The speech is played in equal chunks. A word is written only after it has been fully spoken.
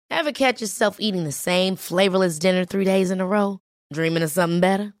Ever catch yourself eating the same flavorless dinner 3 days in a row? Dreaming of something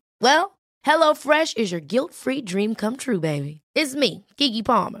better? Well, HelloFresh is your guilt-free dream come true, baby. It's me, Keke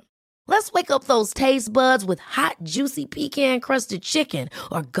Palmer. Let's wake up those taste buds with hot, juicy pecan-crusted chicken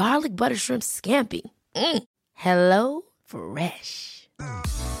or garlic butter shrimp scampi. Hello Fresh.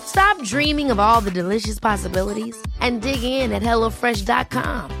 Stop dreaming of all the delicious possibilities and dig in at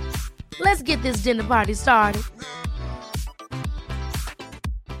HelloFresh.com. Let's get this dinner party started.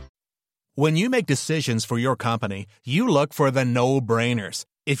 When you make decisions for your company, you look for the no-brainers.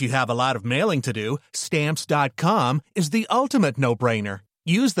 If you have a lot of mailing to do, Stamps.com is the ultimate no-brainer.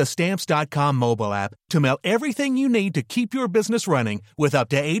 Use the Stamps.com mobile app to mail everything you need to keep your business running with up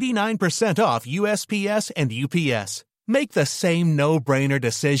to 89% off USPS and UPS. Make the same no-brainer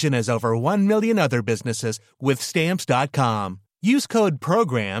decision as over 1 million other businesses with Stamps.com. Use code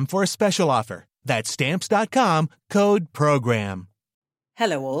PROGRAM for a special offer. That's Stamps.com, code PROGRAM.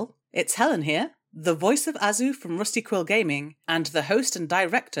 Hello all, it's Helen here, the voice of Azu from Rusty Quill Gaming and the host and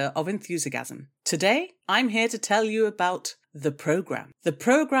director of Enthusiasm. Today, I'm here to tell you about The Program. The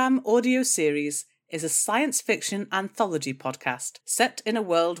Program audio series is a science fiction anthology podcast set in a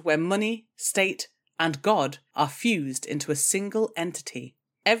world where money, state, and God are fused into a single entity.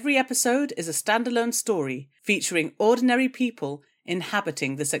 Every episode is a standalone story featuring ordinary people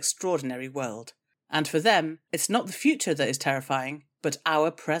inhabiting this extraordinary world. And for them, it's not the future that is terrifying, but our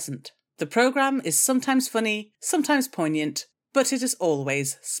present. The program is sometimes funny, sometimes poignant, but it is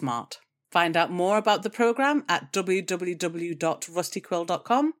always smart. Find out more about the program at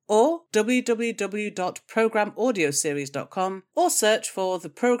www.rustyquill.com or www.programaudioseries.com or search for the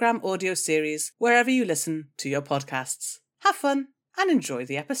Program Audio Series wherever you listen to your podcasts. Have fun and enjoy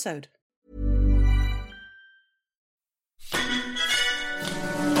the episode.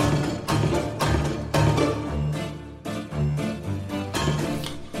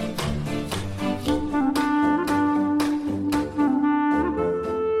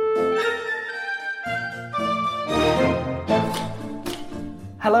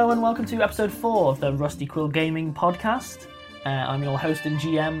 Hello and welcome to episode 4 of the Rusty Quill Gaming podcast. I'm your host and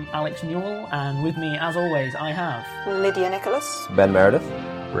GM, Alex Newell, and with me, as always, I have... Lydia Nicholas. Ben Meredith.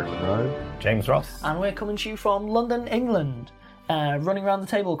 Rick Monroe. James Ross. And we're coming to you from London, England. Running around the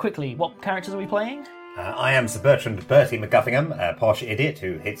table quickly, what characters are we playing? I am Sir Bertrand Bertie McGuffingham, a posh idiot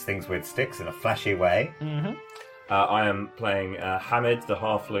who hits things with sticks in a flashy way. Mm-hmm. I am playing Hamid, the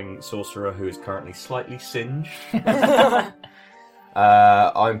halfling sorcerer who is currently slightly singed.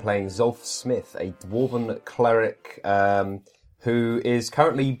 I'm playing Zolf Smith, a dwarven cleric who is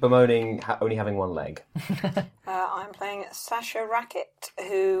currently bemoaning only having one leg. I'm playing Sasha Rackett,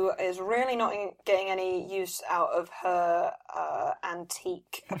 who is really not getting any use out of her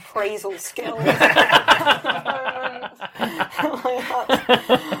antique appraisal skills.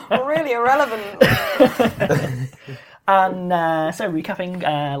 Really irrelevant. And so, recapping,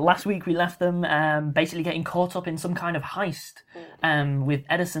 last week we left them basically getting caught up in some kind of heist with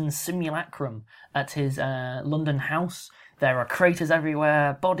Edison's simulacrum at his London house. There are craters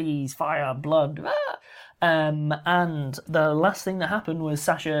everywhere, bodies, fire, blood. And the last thing that happened was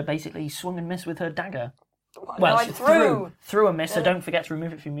Sasha basically swung and missed with her dagger. Well, she threw a miss, so don't forget to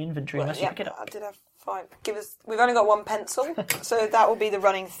remove it from your inventory unless you pick it up. I did have 5. We've only got 1 pencil, so that will be the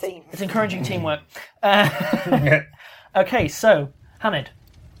running theme. It's encouraging teamwork. Okay, so, Hamid,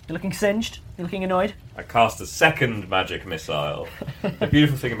 you're looking singed? You're looking annoyed? I cast a second magic missile. The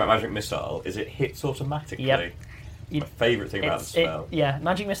beautiful thing about magic missile is it hits automatically. Yep. My favourite thing about the spell.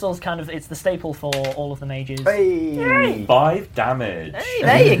 Magic missile is it's the staple for all of the mages. Hey! 5 damage. Hey,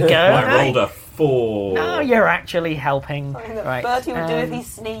 there you go. I rolled a 4. Now you're actually helping. Something that Right. Bertie would do if he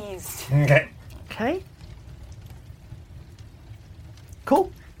sneezed. Okay. Cool.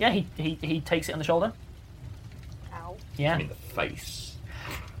 Yeah, he takes it on the shoulder. Ow. Yeah. In the face.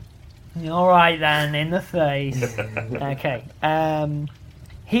 All right then, in the face. Okay.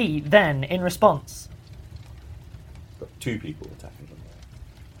 He then, in response, Got 2 people attacking him there.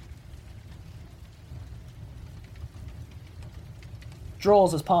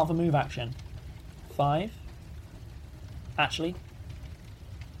 draws as part of a move action. 5. Actually,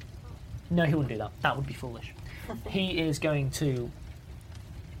 no, he wouldn't do that. That would be foolish. He is going to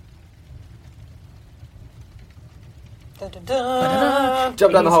Jump down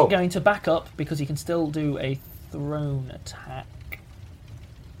the hole. He's going to back up because he can still do a thrown attack.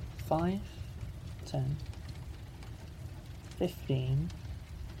 5, 10, 15.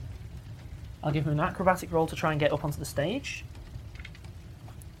 I'll give him an acrobatic roll to try and get up onto the stage.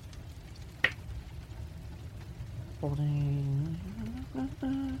 14.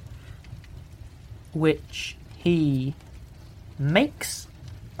 Which he makes.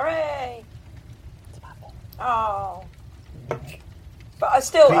 Hooray! Oh. But I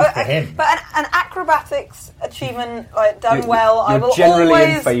still, Pleased for him. but an acrobatics achievement like done You're- well, I you're will generally in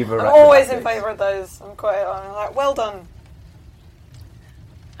always, favour of I'm always in acrobatics. favour of those. I'm like, well done.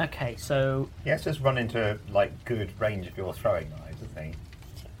 Okay, so He has just run into like good range of your throwing knives, doesn't he?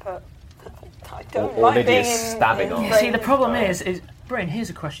 But I don't Or like Lydia's being in, stabbing in arm. range. see the problem is Bryn, here's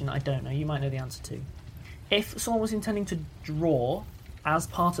a question that I don't know. You might know the answer to. If someone was intending to draw as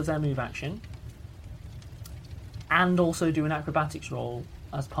part of their move action, and also do an acrobatics roll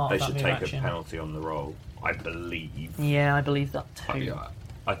as part They of that should move take action. a penalty on the roll, I believe. Yeah, I believe that too.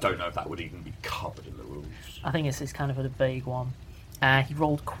 I don't know if that would even be covered in the rules. I think it's kind of a vague one. He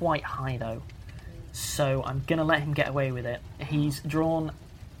rolled quite high though, so I'm gonna let him get away with it. He's drawn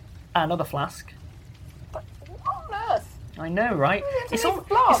another flask. What on earth? I know, right? It's, leave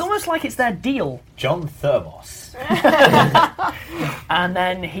flasks. it's almost like it's their deal. John Thermos. And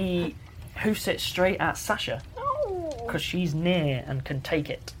then he hoofs it straight at Sasha Oh. because she's near and can take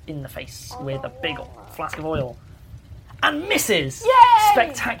it in the face with a big flask of oil. And misses Yay!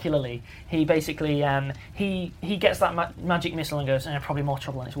 spectacularly. He basically he gets that magic missile and goes, probably more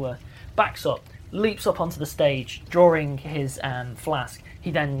trouble than it's worth. Backs up, leaps up onto the stage, drawing his flask.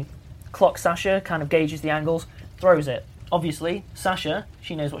 He then clocks Sasha, kind of gauges the angles, throws it. Obviously, Sasha,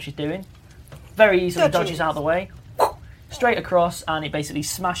 she knows what she's doing. Very easily dodges out of the way, straight across, and it basically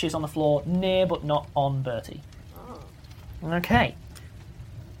smashes on the floor, near but not on Bertie. Okay.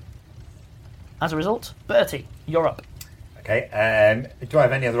 As a result, Bertie, you're up. Okay. Do I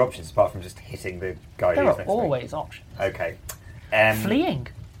have any other options apart from just hitting the guy There who's are next to me? always options. Okay. Fleeing.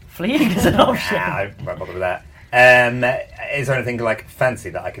 Fleeing is an option. Nah, I won't bother with that. Is there anything like fancy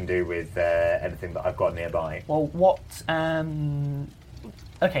that I can do with anything that I've got nearby? Well, what...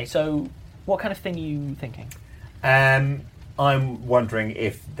 okay, so what kind of thing are you thinking? I'm wondering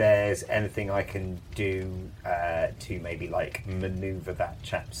if there's anything I can do to maybe like manoeuvre that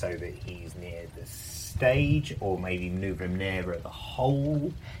chap so that he's near the stage, or maybe manoeuvre him nearer the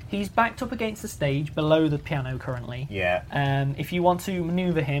hole. He's backed up against the stage below the piano currently. Yeah. If you want to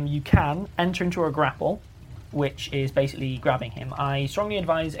manoeuvre him, you can enter into a grapple, which is basically grabbing him. I strongly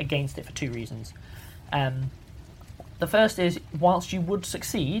advise against it for two reasons. The first is, whilst you would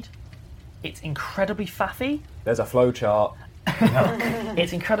succeed, it's incredibly faffy. There's a flow chart.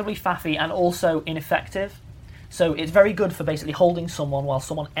 It's incredibly faffy and also ineffective. So it's very good for basically holding someone while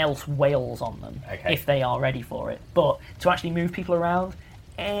someone else wails on them, Okay. if they are ready for it. But to actually move people around,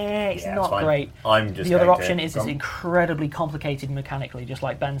 it's Yeah, not it's fine. great. I'm just the other going to- option is go it's on. incredibly complicated mechanically, just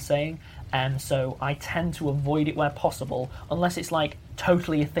like Ben's saying. And so I tend to avoid it where possible, unless it's like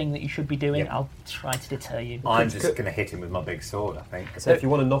totally a thing that you should be doing. Yep. I'll try to deter you. I'm just going to hit him with my big sword, I think. So if you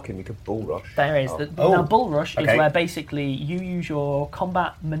want to knock him, you could bull rush. There is. Oh. Now, Bull Rush is Okay. where basically you use your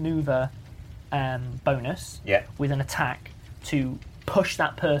combat maneuver bonus Yeah. with an attack to push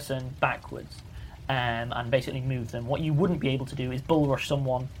that person backwards and basically move them. What you wouldn't be able to do is Bull Rush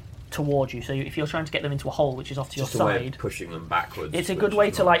someone towards you. So if you're trying to get them into a hole which is off to Just your a way side, of pushing them backwards. it's a which good is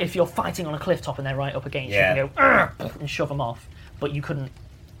way to, not- like, if you're fighting on a cliff top and they're right up against Yeah. you, you can go "Argh," and shove them off. But you couldn't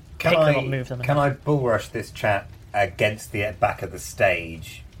pick them up, move them. Can I bull rush this chap against the back of the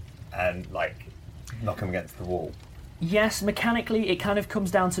stage and like knock him against the wall? Yes, mechanically, it kind of comes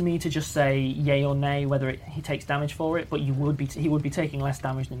down to me to just say yay or nay whether he takes damage for it. But he would be taking less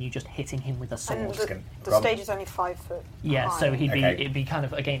damage than you just hitting him with a sword. And gonna the grab- stage is only 5 foot. Yeah, high. so Okay. it'd be kind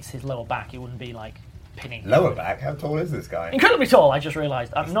of against his lower back. It wouldn't be like pinning. Lower back? How tall is this guy? Incredibly tall. I just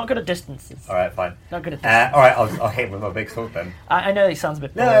realised I'm not good at distances. All right, fine. Not good at distance. All right, I'll hit him with my big sword then. I know it sounds a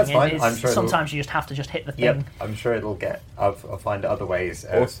bit No, boring. that's fine. It is- I'm sure it'll- sometimes you just have to just hit the thing. Yep, I'm sure it'll get. I'll find other ways.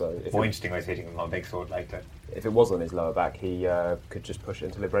 Also, if more it- interesting ways of hitting with my big sword later. If it was on his lower back, he could just push it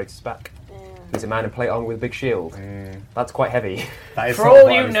into Liberator's back. He's a man in plate armor with a big shield. That's quite heavy. That is For sort of all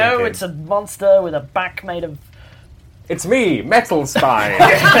what I you was know, thinking. it's a monster with a back made of. It's me, Metal Spine!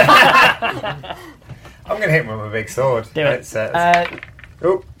 I'm going to hit him with my big sword. Do it. It's,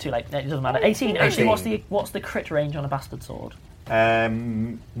 Too late. No, it doesn't matter. 18. Actually, what's the crit range on a bastard sword?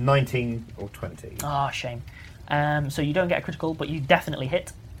 19 or 20. Ah, shame. So you don't get a critical, but you definitely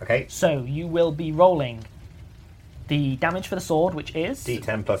hit. Okay. So you will be rolling the damage for the sword, which is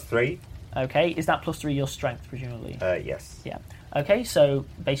D10 plus 3. okay. Is that plus 3 your strength, presumably? Yes. Yeah. Okay. So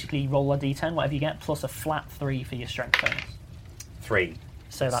basically, roll a D10, whatever you get, plus a flat 3 for your strength bonus. 3.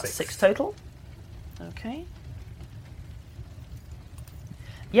 So that's 6 6 total. Okay.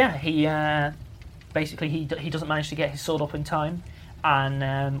 Yeah, he basically he doesn't manage to get his sword up in time,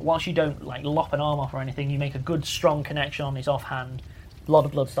 and whilst you don't like lop an arm off or anything, you make a good strong connection on his offhand. A lot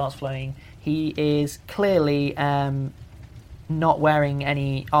of blood starts flowing. He is clearly not wearing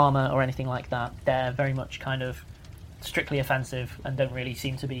any armour or anything like that. They're very much kind of strictly offensive and don't really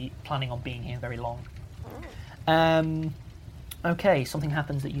seem to be planning on being here very long. Okay, something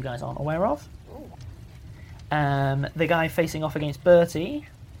happens that you guys aren't aware of. The guy facing off against Bertie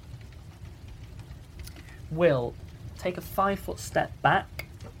will take a 5-foot step back.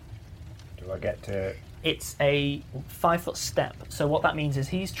 Do I get to... It's a 5-foot step, so what that means is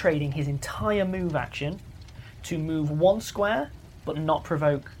he's trading his entire move action to move 1 square, but not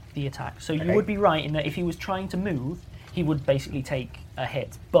provoke the attack. So you would be right in that if he was trying to move, he would basically take a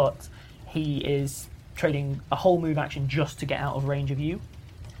hit, but he is trading a whole move action just to get out of range of you,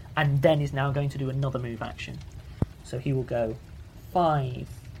 and then is now going to do another move action. So he will go 5,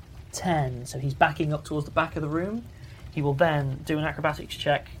 10, so he's backing up towards the back of the room. He will then do an acrobatics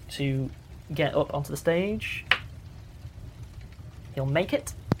check to get up onto the stage. He'll make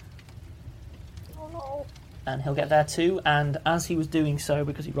it. Oh no. And he'll get there too, and as he was doing so,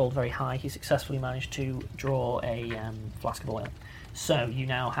 because he rolled very high, he successfully managed to draw a flask of oil. So you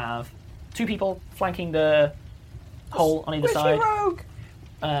now have 2 people flanking the hole on either side, rogue.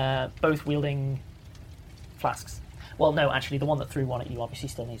 Both wielding flasks. Well, no, actually, the one that threw one at you obviously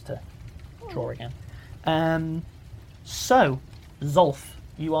still needs to draw again. So, Zolf,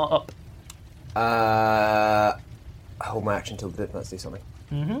 you are up. Hold my action till the let's do something.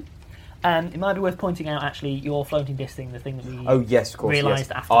 It might be worth pointing out, actually, your floating disc thing, the thing that we yes, of course,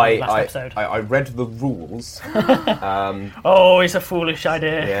 realised after the last episode. I read the rules. Oh, it's a foolish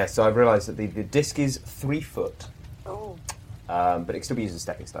idea. Yeah, so I've realised that the disc is 3 foot. Oh. But it can still be used as a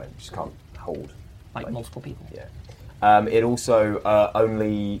stepping stone. You just can't hold. Like multiple people. Yeah. It also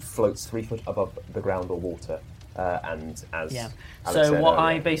only floats 3 foot above the ground or water. And as Yeah. Alex So said what earlier,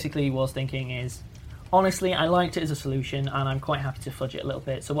 I basically was thinking is, honestly, I liked it as a solution, and I'm quite happy to fudge it a little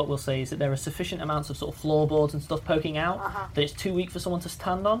bit. So what we'll say is that there are sufficient amounts of sort of floorboards and stuff poking out that it's too weak for someone to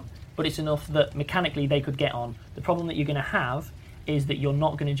stand on, but it's enough that mechanically they could get on. The problem that you're going to have is that you're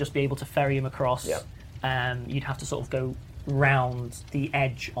not going to just be able to ferry him across. Yeah. You'd have to sort of go round the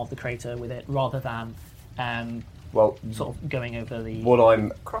edge of the crater with it, rather than well, sort of going over the... what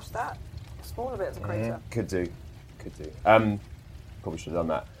I'm Across that smaller bit of the crater. could do. Probably should have done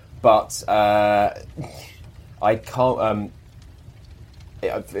that, but I can't.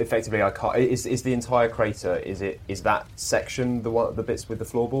 Effectively, I can't. Is the entire crater? Is that section the bits with the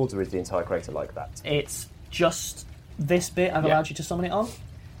floorboards, or is the entire crater like that? It's just this bit I've Yeah. allowed you to summon it on.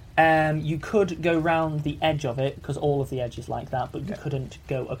 You could go round the edge of it, because all of the edge is like that, but you couldn't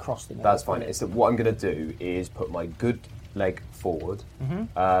go across the middle. That's fine. It's that what I'm going to do is put my good leg forward and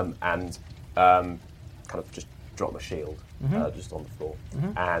kind of just drop my shield just on the floor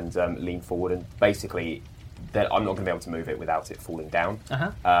and lean forward, and basically then I'm not going to be able to move it without it falling down.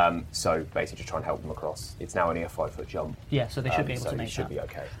 So basically just try and help them across. It's now only a 5-foot jump. Yeah, so they should be able so to it make should that. be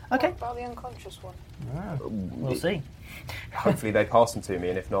okay. Okay, What about the unconscious one? we'll see. Hopefully they pass them to me,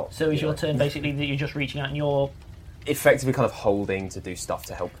 and if not... So is you your know, turn basically that you're just reaching out and you're... effectively kind of holding to do stuff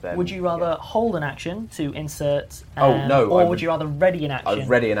to help them. Would you rather hold an action to insert... no, or I would would- you rather ready an action?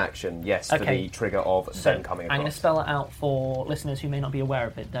 ready in action, yes, for Okay. the trigger of So them coming I'm going to across. spell it out for listeners who may not be aware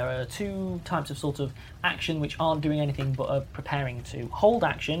of it. There are 2 types of sort of action which aren't doing anything but are preparing to. Hold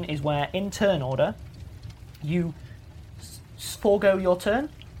action is where, in turn order, you forego your turn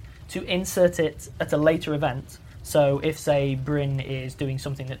to insert it at a later event. So if, say, Bryn is doing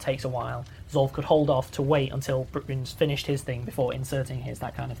something that takes a while, Zolf could hold off to wait until Bryn's finished his thing before inserting his,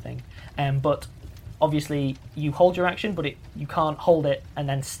 that kind of thing. But obviously you hold your action, but you can't hold it and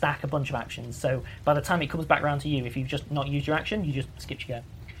then stack a bunch of actions. So by the time it comes back around to you, if you've just not used your action, you just skip your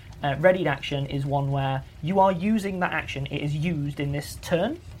go. Readied action is one where you are using that action, it is used in this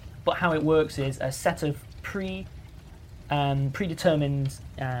turn, but how it works is a set of predetermined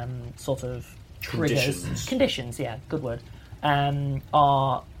sort of triggers. Conditions, yeah, good word.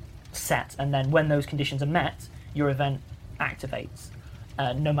 Are set, and then when those conditions are met, your event activates,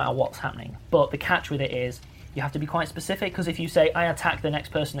 no matter what's happening. But the catch with it is you have to be quite specific, because if you say, I attack the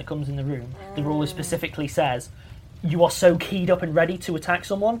next person that comes in the room, the rule specifically says you are so keyed up and ready to attack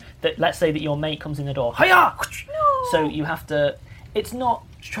someone that, let's say that your mate comes in the door, hiya! So you have to... It's not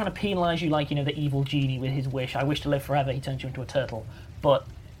trying to penalise you like, the evil genie with his wish. I wish to live forever, he turns you into a turtle. But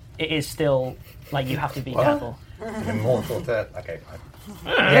it is still, like, you have to be careful. Immortal turtle. Okay, fine.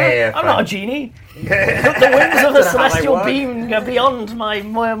 I'm not a genie. The wings of a celestial beam go beyond my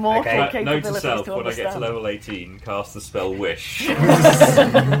mortal Okay. capabilities Note to self, to when I get to understand. level 18, cast the spell Wish.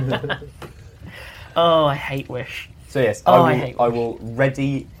 Oh, I hate wish. So yes, I I hate will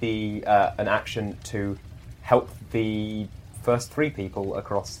ready an action to help the first 3 people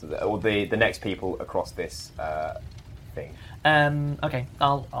across, or the next people across this thing. Okay,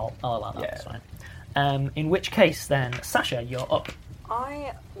 I'll allow that. Yeah. That's fine. In which case, then, Sasha, you're up.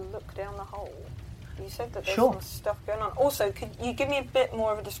 I look down the hole. You said that there's Sure. some stuff going on. Also, could you give me a bit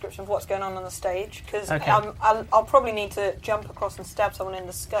more of a description of what's going on the stage? Because Okay. I'll probably need to jump across and stab someone in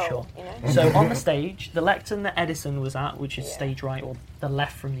the skull. Sure. You know. So on the stage, the lectern that Edison was at, which is Yeah. stage right or the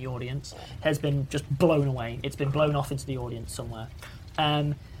left from the audience, has been just blown away. It's been blown off into the audience somewhere.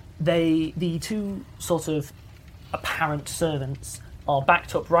 The two sort of apparent servants are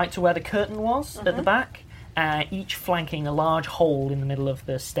backed up right to where the curtain was at the back, each flanking a large hole in the middle of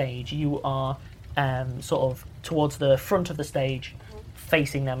the stage. You are sort of towards the front of the stage,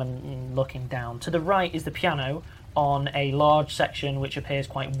 facing them and looking down. To the right is the piano on a large section which appears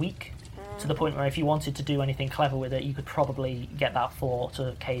quite weak, to the point where if you wanted to do anything clever with it, you could probably get that floor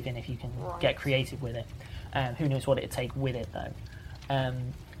to cave in if you can get creative with it. Who knows what it'd take with it, though.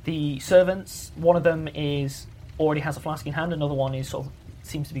 The servants, one of them already has a flask in hand, another one is sort of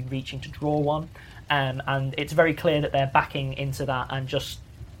seems to be reaching to draw one, and it's very clear that they're backing into that and just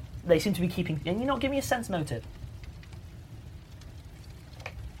they seem to be keeping. And you know, give me a sense motive.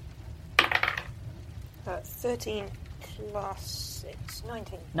 13 plus 6,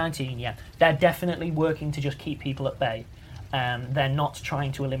 19. 19, yeah. They're definitely working to just keep people at bay. They're not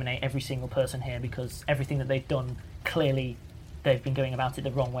trying to eliminate every single person here because everything that they've done, clearly they've been going about it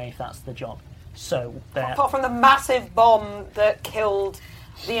the wrong way if that's the job. So they're... Apart from the massive bomb that killed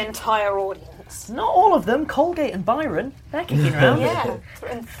the entire audience. Not all of them. Colgate and Byron, they're kicking around. Yeah,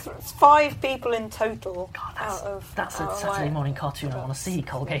 and 5 people in total. God, that's out a of Saturday like- morning cartoon I want to see,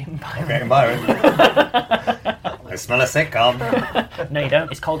 Colgate and Byron. Okay, Byron. I smell a sitcom. No, you don't.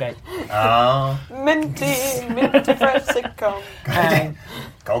 It's Colgate. Minty fresh sitcom.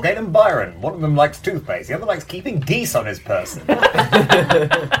 Colgate and Byron. One of them likes toothpaste, the other likes keeping geese on his person.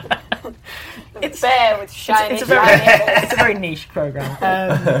 It's bear with shiny, It's a shiny very niche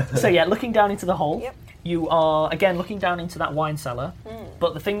program. So yeah, looking down into the hole, Yep. you are again looking down into that wine cellar.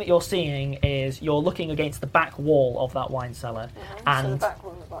 But the thing that you're seeing is you're looking against the back wall of that wine cellar, So and the back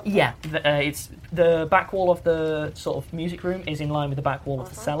one, the back. yeah, it's the back wall of the sort of music room is in line with the back wall of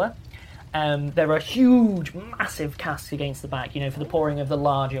the cellar. There are huge, massive casks against the back, you know, for the pouring of the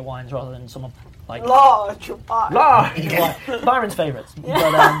larger wines rather than some of like Large. large wine. Byron's favourites.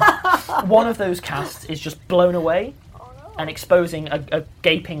 But one of those casks is just blown away and exposing a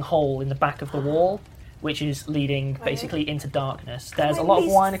gaping hole in the back of the wall, which is leading basically into darkness. There's a lot of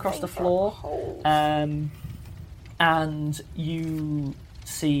wine across the floor, and you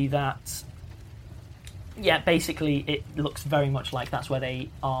see that. Yeah, basically it looks very much like that's where they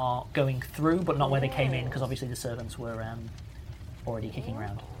are going through, but not where they came in, because obviously the servants were already kicking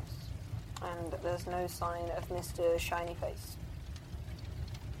around. And there's no sign of Mr. Shiny Face.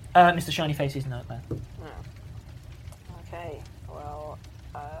 Mr. Shiny Face isn't out there. Okay, well,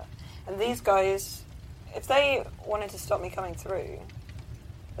 and these guys, if they wanted to stop me coming through,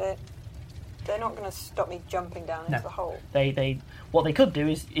 they're not going to stop me jumping down into the hole. They what they could do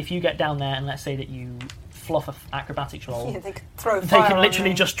is if you get down there and let's say that you fluff a acrobatics roll, Yeah, they could throw they fire can on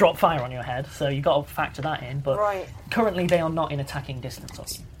literally me. just drop fire on your head. So you've got to factor that in. But Right. currently they are not in attacking distance of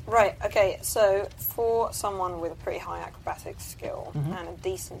you. Right, okay, so for someone with a pretty high acrobatics skill and a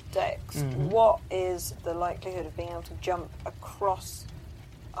decent dex, what is the likelihood of being able to jump across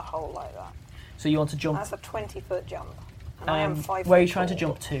a hole like that? So you want to jump. That's a 20-foot jump. And I am 5 where are you foot trying to tall.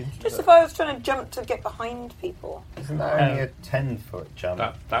 jump to? Just if I was trying to jump to get behind people. Isn't that only a 10-foot jump?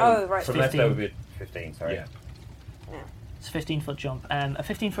 That Oh, would, right. From left there would be 15, sorry. yeah. It's a 15-foot jump. A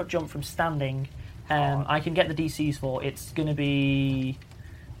 15-foot jump from standing, I can get the DCs for. It's going to be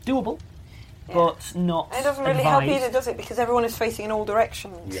doable, but not And it doesn't really help advised. either, does it? Because everyone is facing in all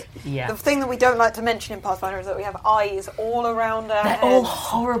directions. Yeah. The thing that we don't like to mention in Pathfinder is that we have eyes all around our They're heads. all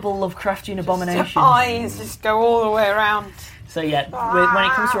horrible Lovecraftian abominations. Eyes just go all the way around. So yeah, when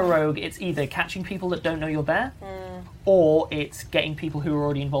it comes to a rogue, it's either catching people that don't know you're there, or it's getting people who are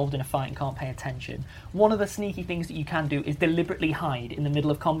already involved in a fight and can't pay attention. One of the sneaky things that you can do is deliberately hide in the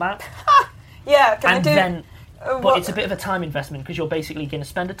middle of combat, Yeah, can I and do... then... But what- it's a bit of a time investment because you're basically going to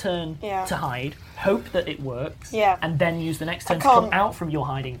spend a turn Yeah. to hide, hope that it works, Yeah. and then use the next I turn to come can't- out from your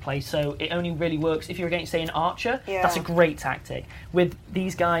hiding place. So it only really works if you're against, say, an archer. Yeah. That's a great tactic. With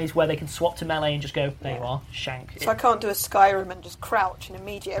these guys, where they can swap to melee and just go, there you are, shank. So I can't do a Skyrim and just crouch and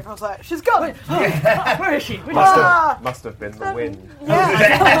immediately everyone's like, she's gone! Where is she? Must have been the wind.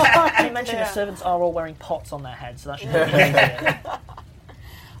 Yeah. You mentioned Yeah. the servants are all wearing pots on their heads, so that should be easier.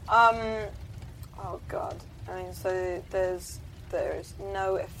 Oh god. I mean, so there's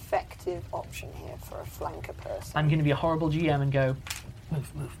no effective option here for a flanker person. I'm going to be a horrible GM and go,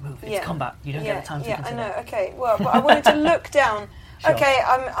 Move. It's combat. You don't get the time to consider. Yeah, I know. Okay, well, but I wanted to look down. Sure. Okay,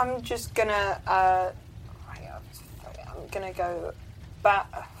 I'm just gonna go back.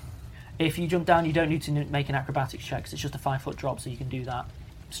 If you jump down, you don't need to make an acrobatics check, 'cause it's just a 5-foot drop, so you can do that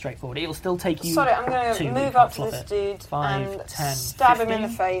straightforward. It'll still take you. Sorry, I'm going to move up to this dude 5, and 10, stab 15. him in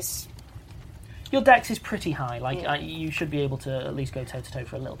the face. Your dex is pretty high. You should be able to at least go toe to toe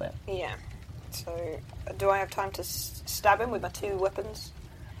for a little bit. Yeah. So, do I have time to stab him with my 2 weapons?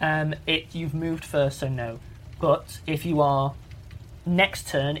 You've moved first, so no. But if you are next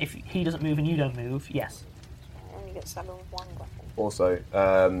turn, if he doesn't move and you don't move, yes. I only get stabbed with 1 weapon. Also,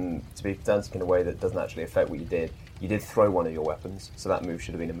 to be pedantic in a way that doesn't actually affect what you did throw one of your weapons, so that move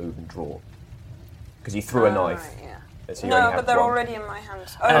should have been a move and draw. Because you threw a knife. Right, yeah. So you No, only but have they're one. already in my hand.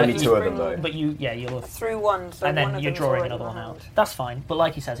 Only you 2 of bring- them, though. But you'll have. Through 1, so And one then of you're them's drawing already another in one my out. hand. That's fine, but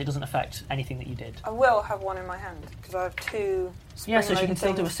like he says, it doesn't affect anything that you did. I will have one in my hand because I have 2. Yeah, so she spring-loaded can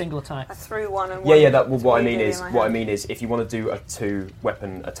still do a things. single attack. I threw one and one. Yeah. What I mean immediately is, in my what I hand. mean is, if you want to do a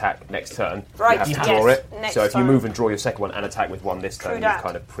 2-weapon attack next turn, Right, you have to yes, draw it. next So if you time. move and draw your second one and attack with one this True turn, that. you've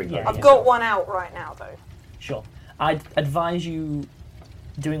kind of pre-loaded. Yeah. I've got one out right now though. Sure. I'd advise you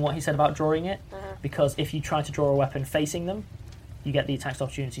doing what he said about drawing it, because if you try to draw a weapon facing them, you get the attack's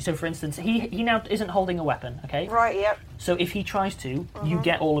opportunity. So, for instance, he now isn't holding a weapon, okay? Right, yep. So if he tries to, you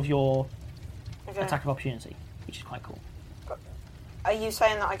get all of your Okay. attack of opportunity, which is quite cool. Are you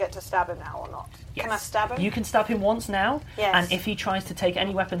saying that I get to stab him now or not? Yes. Can I stab him? You can stab him once now, Yes. and if he tries to take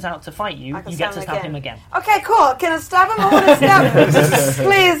any weapons out to fight you, I can you get stab to him stab him again. Okay, cool. Can I stab him? I want to stab him.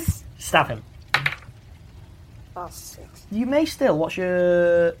 Please. Stab him. Oh, 6. You may still. What's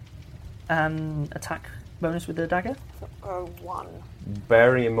your attack bonus with the dagger? 1.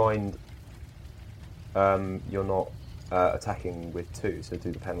 Bearing in mind, you're not attacking with 2, so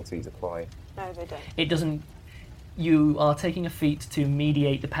do the penalties apply? No, they don't. It doesn't. You are taking a feat to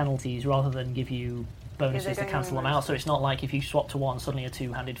mediate the penalties rather than give you bonuses they to don't cancel them even out. So it's not like if you swap to 1, suddenly a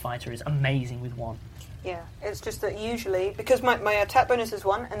 2-handed fighter is amazing with 1. Yeah, it's just that usually, because my attack bonus is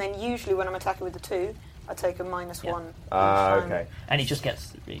 1, and then usually when I'm attacking with the 2, I take a -1 Yeah. each time. Okay. And it just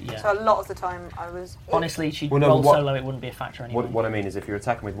gets. Yeah. So a lot of the time I was... Honestly, she'd Well, no, roll what- solo, it wouldn't be a factor anymore. What I mean is, if you're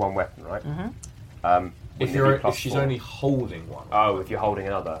attacking with 1 weapon, right? If she's only holding one, if you're holding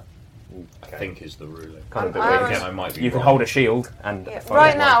another, I think is the ruling. kind of. I'm- Again, I might be. You can wrong. hold a shield and. Yeah, fire right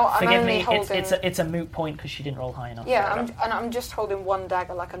one. now I'm Forgive only me, holding... it's a moot point because she didn't roll high enough. Yeah, I'm just holding 1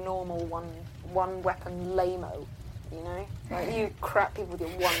 dagger like a normal one weapon lame-o, you know? Like you crap people with your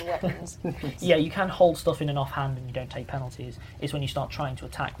 1 weapons. Yeah, you can hold stuff in an offhand and you don't take penalties. It's when you start trying to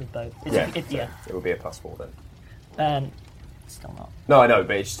attack with both. It would be a +4 then. Still not. No, I know,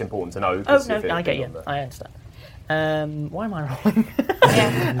 but it's just important to know. Oh 'cause no, if it I get had you. been on I understand. Why am I rolling?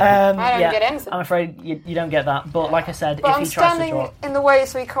 Yeah. I don't get anything. I'm afraid you don't get that. But like I said, But if I'm he tries to standing draw, in the way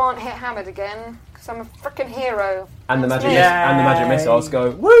so he can't hit Hamid again, because I'm a freaking hero. And the That's magic me. and the magic missiles go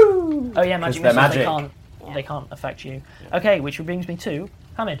woo. oh yeah, magic they're missiles, magic. they can't affect you. Okay, which brings me to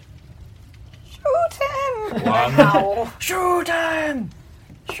Hamid. Shoot him! One. Ow. Shoot him!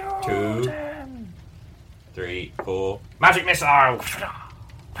 Shoot 2, him! 3, 4. Magic missile.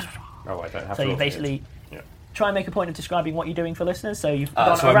 Oh, I don't have. So to you roll basically Yeah. try and make a point of describing what you're doing for listeners. So you've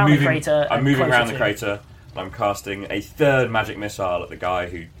gone So around the crater. I'm and moving closer around the to- crater. And I'm casting a 3rd magic missile at the guy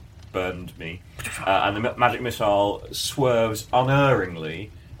who burned me, and the magic missile swerves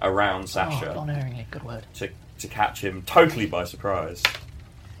unerringly around Sasha Oh, unerringly, good word. to catch him totally by surprise.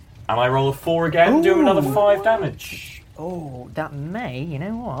 And I roll a 4 again, do him another 5 damage. Oh, that may. You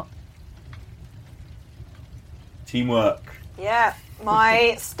know what? Teamwork. Yeah,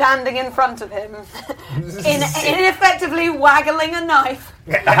 my standing in front of him, ineffectively waggling a knife.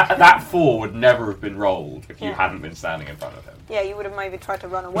 That 4 would never have been rolled if you Yeah. hadn't been standing in front of him. Yeah, you would have maybe tried to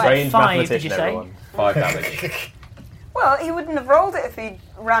run away. Trained 5, did you mathematician, say? everyone. 5 damage. Well, he wouldn't have rolled it if he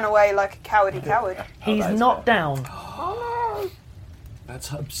ran away like a cowardy coward. He's that's knocked down. Oh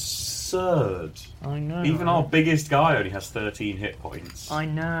That's absurd. I know. Even our biggest guy only has 13 hit points. I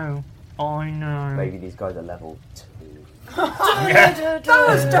know. I know. Maybe these guys are level 2. no!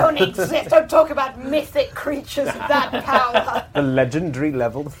 Those don't exist! Don't talk about mythic creatures of that power! The legendary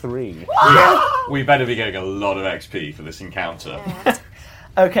level 3. We better be getting a lot of XP for this encounter.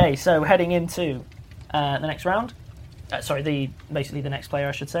 Okay, so heading into the next round. Basically the next player,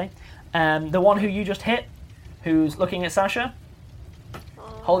 I should say. The one who you just hit, who's looking at Sasha,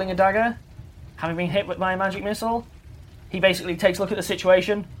 holding a dagger, having been hit by a magic missile. He basically takes a look at the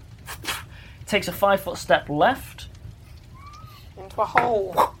situation, takes a 5-foot step left, Into a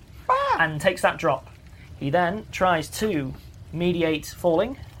hole. and takes that drop. He then tries to mediate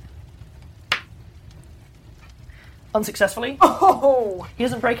falling. unsuccessfully. Oh! He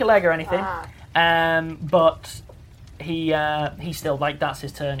doesn't break a leg or anything, but he still, like, that's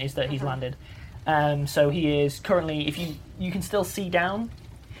his turn, is that he's landed. So he is currently, if you can still see down,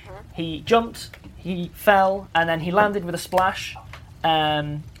 he jumped, he fell, and then he landed with a splash,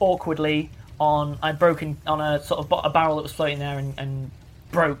 awkwardly, on a sort of a barrel that was floating there and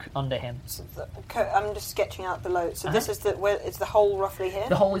broke under him. So I'm just sketching out below. So this is the hole roughly here?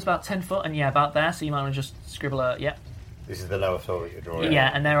 The hole is about 10 foot, and about there, so you might want to just scribble This is the lower floor that you're drawing.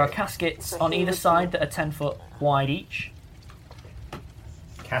 Yeah, and there are caskets So on he either would side that are 10 foot wide each.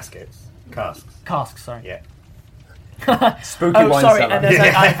 Caskets? Casks? Casks, sorry. Yeah. Spooky Oh, wine sorry, cellar. and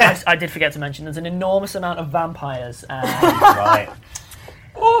there's I did forget to mention, there's an enormous amount of vampires. Right.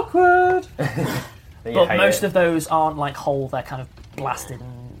 Awkward. But most of those aren't like whole, they're kind of blasted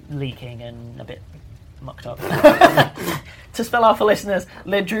and leaking and a bit mucked up. To spell out for listeners,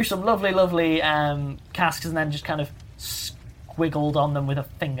 Lyd drew some lovely casks and then just kind of squiggled on them with a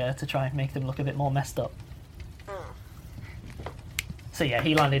finger to try and make them look a bit more messed up. So yeah,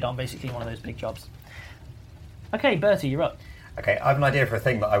 he landed on basically one of those big jobs. Okay, Bertie, you're up. Okay, I have an idea for a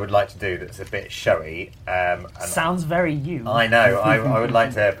thing that I would like to do that's a bit showy. And Sounds very you. I know. I would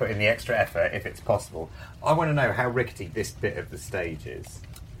like to put in the extra effort if it's possible. I want to know how rickety this bit of the stage is.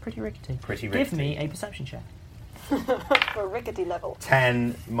 Pretty rickety. Pretty Give rickety. me a perception check. For a rickety level.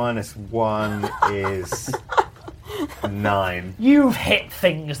 10 minus 1 is 9. You've hit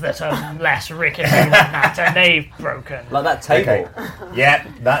things that are less rickety than that, and they've broken. Like that table. Okay. Yeah,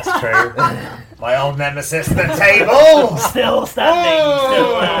 that's true. My old nemesis, the table! Still standing,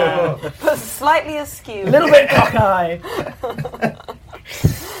 still there. But slightly askew. A little bit cockeye.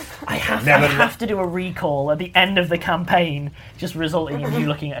 I have to do a recall at the end of the campaign, just resulting in you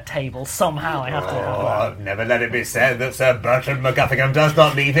looking at a table. Somehow I have to have that. Never let it be said that Sir Bertrand McGuffingham does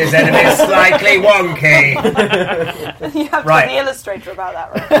not leave his enemies slightly wonky. You have to Right. be the illustrator about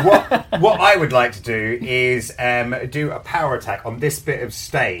that, right? What I would like to do is do a power attack on this bit of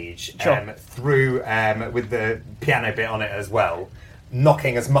stage Sure. through with the piano bit on it as well,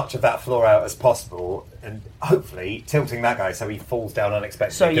 knocking as much of that floor out as possible and hopefully tilting that guy so he falls down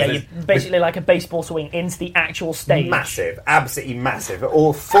unexpectedly. So yeah, 'Cause you're there's- basically like a baseball swing into the actual stage. Massive, absolutely massive.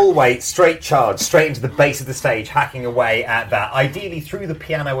 All full weight, straight charge, straight into the base of the stage, hacking away at that. Ideally through the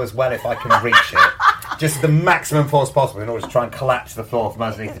piano as well if I can reach it. Just the maximum force possible in order to try and collapse the floor from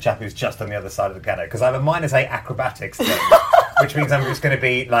underneath the chap who's just on the other side of the piano. Because I have a -8 acrobatics thing, which means I'm just going to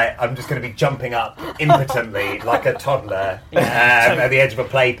be jumping up impotently like a toddler at the edge of a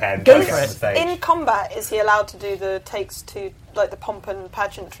playpen. Go trying to for get it. on the stage. In combat, is he allowed to do the takes to, like, the pomp and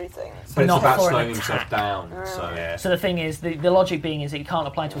pageantry thing? But it's Not about for an slowing attack. himself down. So Yeah. So the thing is, the logic being is that you can't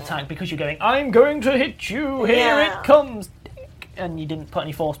apply to attack because you're going, I'm going to hit you, here Yeah. it comes, and you didn't put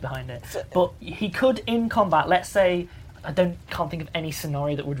any force behind it. But he could, in combat, let's say, can't think of any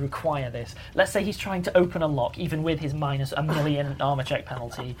scenario that would require this. Let's say he's trying to open a lock, even with his minus a million armor check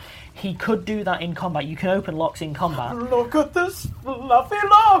penalty. He could do that in combat. You can open locks in combat. Look at this fluffy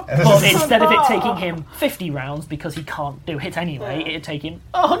lock! But instead of it taking him 50 rounds, because he can't do it anyway, it'd take him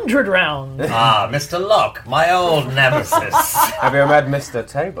 100 rounds. Ah, Mr. Locke, my old nemesis. Have you ever read Mr.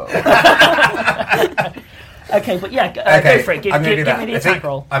 Table? Okay, but yeah, Okay, go for it. Give I'm gonna me do that. the I think attack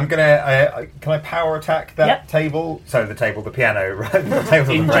roll. I'm gonna. Can I power attack that Yep. table? Sorry, the table, the piano, right? The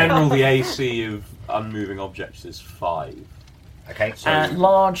table. in general, the AC of unmoving objects is 5. Okay. So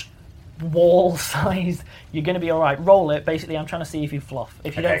Large wall size, you're going to be alright. Roll it. Basically, I'm trying to see if you fluff.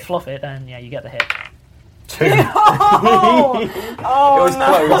 If you Okay. don't fluff it, then yeah, you get the hit. 2. Oh, It was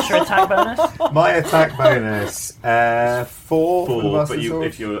close. What's your attack bonus? My attack bonus 4. for the 4, Master but Sword.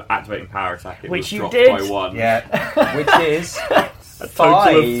 if you're activating power attack, it Which was you dropped did. by 1. Yeah, Which is A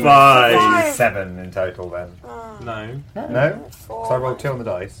total of 5. 7 in total then. No. No? Four. So I rolled 2 on the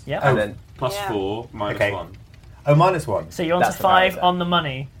dice. Yep. Oh, and then Plus Yeah. 4, minus Okay. 1. oh, -1. So you're on to That's the power 5 attack. on the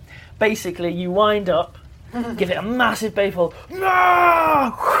money. Basically, you wind up, give it a massive bayful.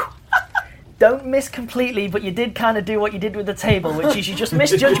 No! Don't miss completely, but you did kind of do what you did with the table, which is you just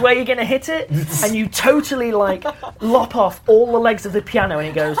misjudge where you're going to hit it, and you totally like lop off all the legs of the piano, and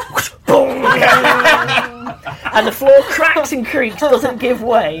it goes boom, and the floor cracks and creaks, doesn't give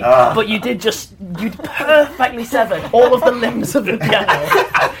way, but you'd perfectly severed all of the limbs of the piano,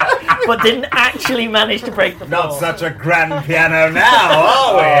 but didn't actually manage to break the floor. Not such a grand piano now,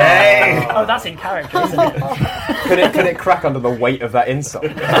 are we? Eh? Oh, that's in character, isn't it? could it crack under the weight of that insult?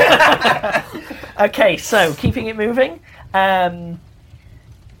 Okay, so keeping it moving,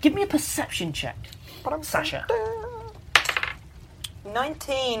 give me a perception check, Sasha.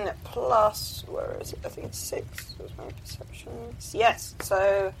 19 plus, where is it? I think it's 6. Was my perception? Yes,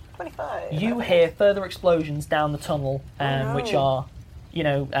 so 25. You hear further explosions down the tunnel, which are,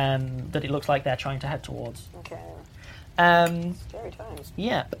 that it looks like they're trying to head towards. Okay. Scary times.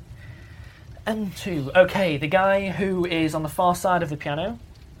 Yep. And 2. Okay, the guy who is on the far side of the piano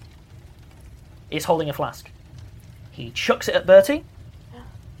is holding a flask. He chucks it at Bertie.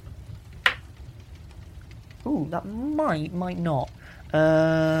 Ooh, that might not.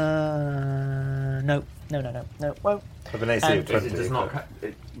 No. Won't. With an AC of 20. It does not.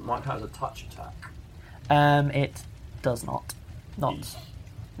 It might count as a touch attack. It does not.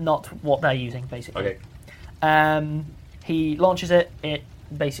 Not what they're using, basically. Okay. He launches it. It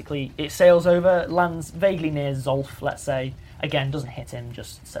sails over, lands vaguely near Zolf, let's say. Again, doesn't hit him,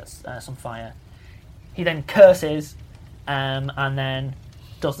 just sets some fire. He then curses, and then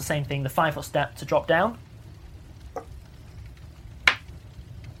does the same thing, the 5-foot step to drop down.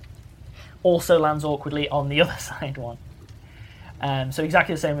 Also lands awkwardly on the other side one. So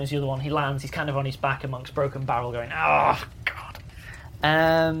exactly the same as the other one. He lands, he's kind of on his back amongst broken barrel going, oh, God.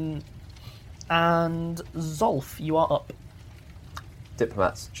 And Zolf, you are up.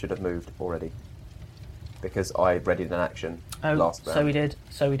 Diplomats should have moved already. Because I readied an action last round.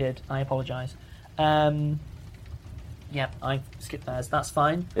 So we did. I apologise. Yep, I skipped theirs. That's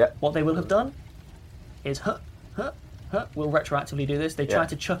fine. Yep. What they will have done is we'll retroactively do this. They try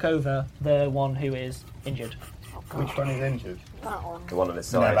to chuck over the one who is injured. Which one is injured? That one. The one on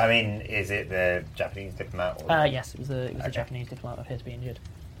his No, side. but I mean, is it the Japanese diplomat? Or Yes, it was the Japanese diplomat of his to be injured.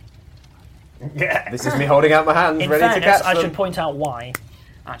 Yeah. This is me holding out my hands, In ready fairness, to catch I them. should point out why.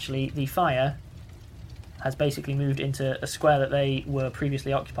 Actually, the fire has basically moved into a square that they were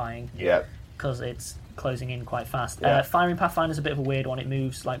previously occupying Yeah. because it's closing in quite fast. Yeah. Firing Pathfinder is a bit of a weird one. It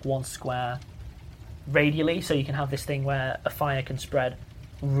moves like one square radially, so you can have this thing where a fire can spread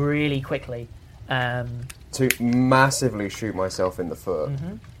really quickly. To massively shoot myself in the foot.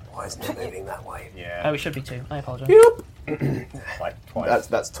 Mm-hmm. Why isn't it moving that way? Yeah. Oh, it should be 2. I apologise. Like twice.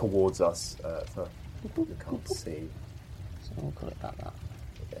 That's towards us. We can't see. So we'll call it that.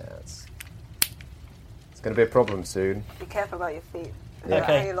 Yeah, it's going to be a problem soon. Be careful about your feet. Yeah.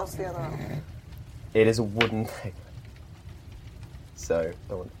 Okay. You lost the other one. It is a wooden thing. So,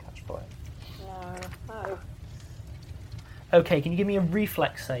 I want to catch fire. No. Okay, can you give me a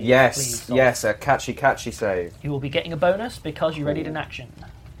reflex save, Yes, please? Zolf? yes, a catchy save. You will be getting a bonus because you readied an action.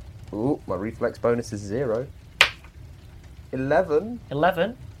 Ooh, my reflex bonus is 0. 11.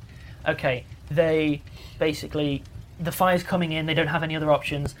 11. Okay, they basically... The fire's coming in, they don't have any other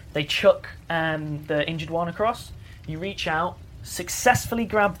options. They chuck the injured one across. You reach out, successfully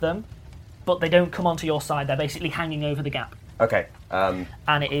grab them, but they don't come onto your side. They're basically hanging over the gap. Okay. And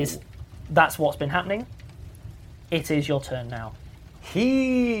that's what's been happening. It is your turn now.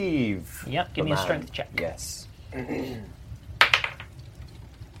 Heave! Yep, give me a strength check. Yes.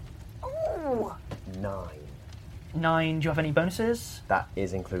 Ooh. 9. 9, do you have any bonuses? That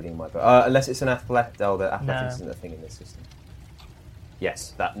is including my... unless it's an athletic... Oh, the athletics isn't a thing in this system.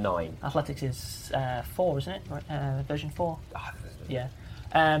 Yes, that 9. Athletics is 4, isn't it? Right, version 4? Yeah.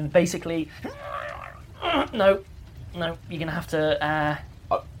 Basically... No, you're going to have to...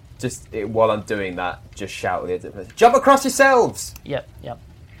 While I'm doing that, just shout with it. Jump across yourselves! Yep.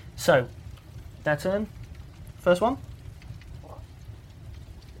 So, their turn. First one.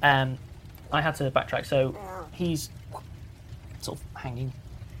 I had to backtrack. So he's sort of hanging,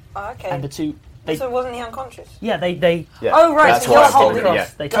 Okay. and the two. So wasn't he unconscious? Yeah, they. Yeah, Oh, right, That's so why you're I'm holding holding it. it.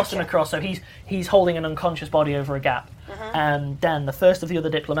 Yeah. They tossed him across, so he's holding an unconscious body over a gap. And Dan, the first of the other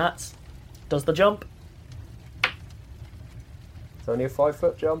diplomats, does the jump, It's only a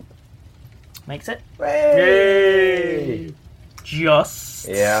 5-foot jump. makes it. Hey! Just.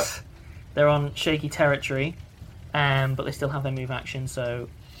 Yeah. They're on shaky territory, but they still have their move action, so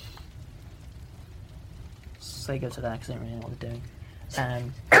they go to there because they don't really know what they're doing.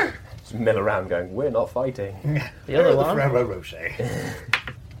 Just mill around going, we're not fighting. The other one. Ferrero Rocher.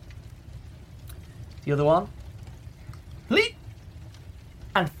 The other one. Leap!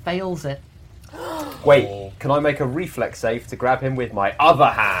 And fails it. Wait, can I make a reflex save to grab him with my other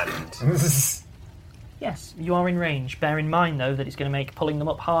hand? Yes, you are in range. Bear in mind, though, that it's going to make pulling them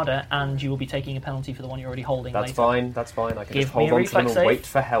up harder, and you will be taking a penalty for the one you're already holding That's later. fine. I can Give just me hold a on to them reflex and save. wait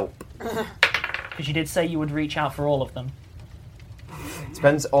for help. Because you did say you would reach out for all of them.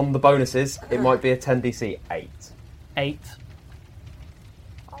 Depends on the bonuses. It might be a 10 DC 8. 8.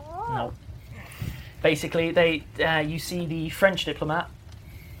 No. Basically, you see the French diplomat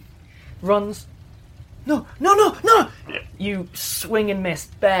runs. No! You swing and miss,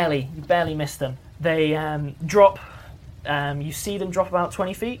 barely. You barely miss them. They drop You see them drop about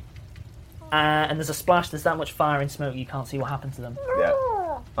 20 feet, and there's a splash. There's that much fire and smoke, you can't see what happened to them. Yeah.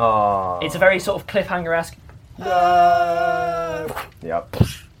 Oh. It's a very sort of cliffhanger-esque. Yep.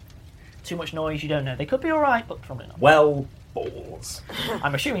 Too much noise, you don't know. They could be alright, but probably not. Well, balls.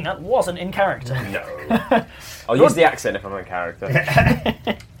 I'm assuming that wasn't in character. No. I'll use the accent if I'm in character.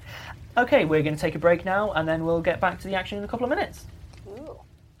 Okay, we're going to take a break now, and then we'll get back to the action in a couple of minutes. Ooh.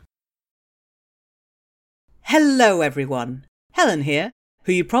 Hello, everyone. Helen here,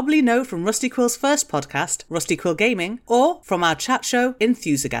 who you probably know from Rusty Quill's first podcast, Rusty Quill Gaming, or from our chat show,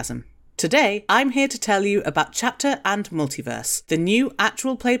 Enthusiasm. Today, I'm here to tell you about Chapter and Multiverse, the new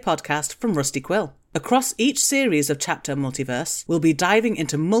actual play podcast from Rusty Quill. Across each series of Chapter Multiverse, we'll be diving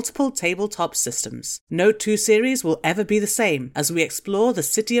into multiple tabletop systems. No two series will ever be the same as we explore the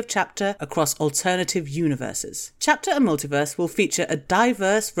city of Chapter across alternative universes. Chapter and Multiverse will feature a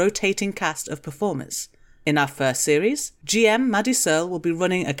diverse rotating cast of performers. In our first series, GM Maddie Searle will be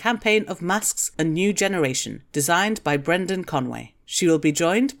running a campaign of Masks: A New Generation, designed by Brendan Conway. She will be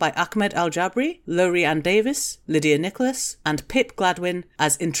joined by Ahmed Al-Jabri, Laurie Ann Davis, Lydia Nicholas, and Pip Gladwin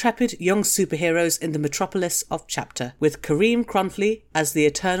as intrepid young superheroes in the metropolis of Chapter, with Kareem Cronfley as the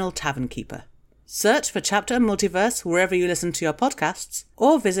Eternal Tavern Keeper. Search for Chapter and Multiverse wherever you listen to your podcasts,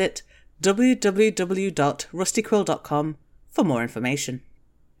 or visit www.rustyquill.com for more information.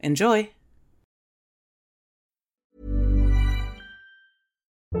 Enjoy!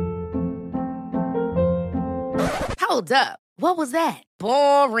 Hold up. What was that?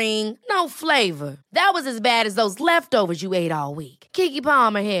 Boring. No flavor. That was as bad as those leftovers you ate all week. Keke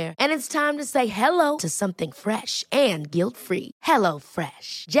Palmer here, and it's time to say hello to something fresh and guilt-free. Hello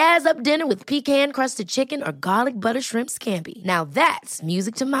Fresh. Jazz up dinner with pecan-crusted chicken or garlic butter shrimp scampi. Now that's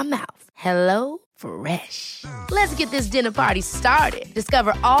music to my mouth. Hello Fresh. Let's get this dinner party started.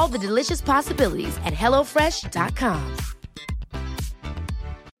 Discover all the delicious possibilities at HelloFresh.com.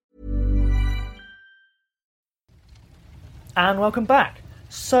 And welcome back.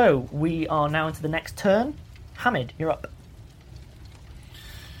 So, we are now into the next turn. Hamid, you're up.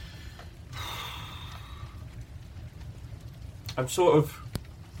 I'm sort of...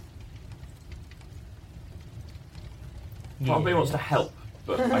 Part of me wants to help,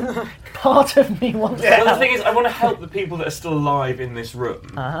 but Part of me wants to Well, the help. thing is, I want to help the people that are still alive in this room,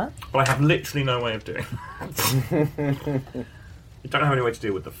 Uh-huh. but I have literally no way of doing it. You don't have any way to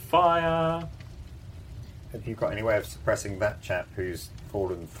deal with the fire. Have you got any way of suppressing that chap who's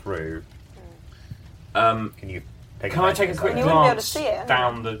fallen through? Can you I take a quick You wouldn't be able to glance see it,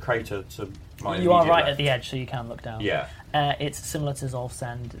 down the crater to my You are immediate right left? at the edge, so you can look down. Yeah. It's similar to Zolf's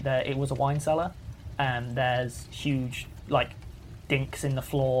End. It was a wine cellar, and there's huge, dinks in the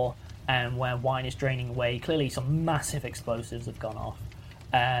floor where wine is draining away. Clearly some massive explosives have gone off.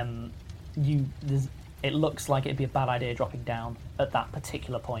 It looks like it'd be a bad idea dropping down at that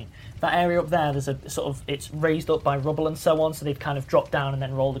particular point. That area up there, there's a sort of, it's raised up by rubble and so on, so they've kind of dropped down and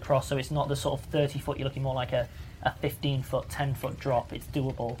then rolled across, so it's not the sort of 30 foot, you're looking more like a 15 foot, 10 foot drop. It's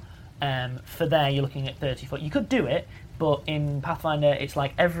doable. For there, you're looking at 30 foot. You could do it, but in Pathfinder, it's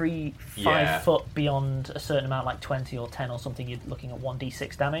like every 5 foot beyond a certain amount, like 20 or 10 or something, you're looking at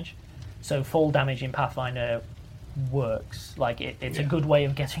 1d6 damage. So fall damage in Pathfinder works. It's a good way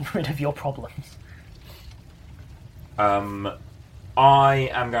of getting rid of your problems. I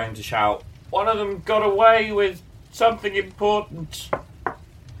am going to shout, one of them got away with something important.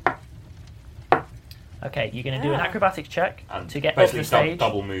 Okay, you're going to do an acrobatics check And to get up basically the stage.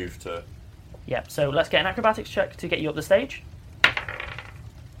 double move to... Yep, so let's get an acrobatics check to get you up the stage.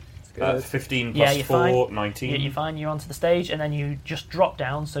 15 Yeah, plus you're 4, fine. 19. You're fine, you're onto the stage, and then you just drop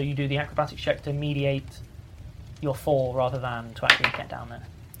down, so you do the acrobatics check to mediate your fall rather than to actually get down there.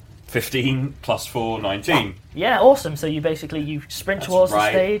 15 plus 4, 19. Yeah, awesome. So you sprint towards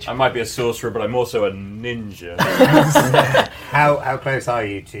right. the stage. I might be a sorcerer, but I'm also a ninja. How close are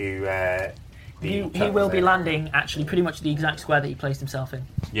you to He will be landing actually pretty much the exact square that he placed himself in.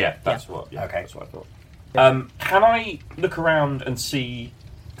 Yeah, that's what I thought. Can I look around and see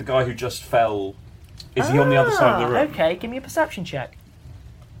the guy who just fell? Is he on the other side of the room? Okay, give me a perception check.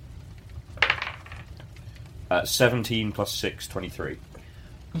 17 plus 6, 23.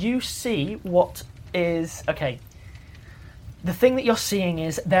 You see what is... Okay. The thing that you're seeing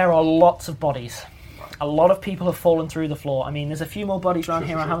is there are lots of bodies. A lot of people have fallen through the floor. I mean, there's a few more bodies around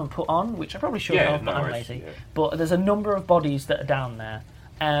here I haven't put on, which I probably should have, but I'm lazy. Yeah. But there's a number of bodies that are down there.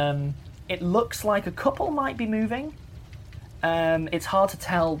 It looks like a couple might be moving. It's hard to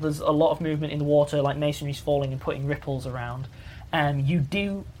tell. There's a lot of movement in the water, like masonry's falling and putting ripples around. You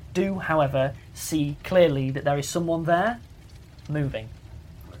do, however, see clearly that there is someone there moving.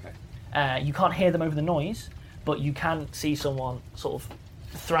 Okay. You can't hear them over the noise, but you can see someone sort of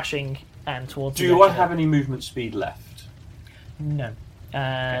thrashing towards. Do I have any movement speed left? No,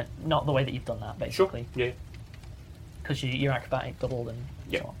 not the way that you've done that, basically. Sure. Yeah. Because your acrobatic doubled and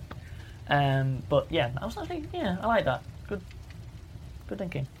Yeah. so on. But yeah, that was actually I like that. Good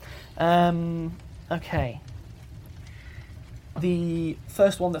thinking. Okay. The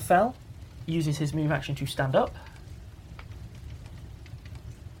first one that fell uses his move action to stand up.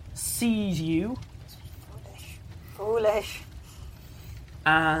 Sees you. Foolish.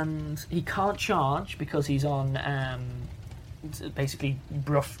 And he can't charge because he's on basically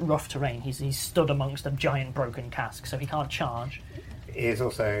rough terrain. He's stood amongst a giant broken cask, so he can't charge. He is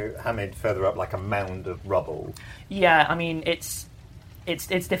also hammered further up like a mound of rubble. Yeah, I mean it's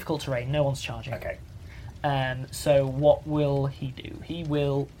difficult terrain. No one's charging. Okay. So what will he do? He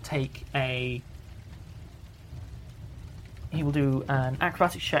will do an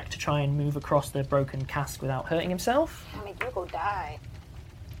acrobatics check to try and move across the broken cask without hurting himself. I mean, you go die.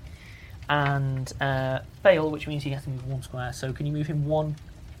 And fail, which means he has to move 1 square. So can you move him 1,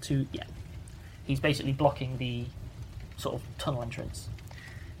 2? Yeah. He's basically blocking the sort of tunnel entrance.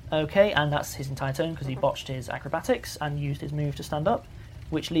 Okay, and that's his entire turn because he botched his acrobatics and used his move to stand up,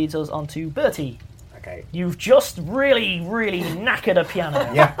 which leads us on to Bertie. Okay. You've just really, really knackered a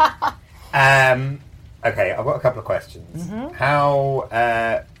piano. Yeah. Okay, I've got a couple of questions. Mm-hmm.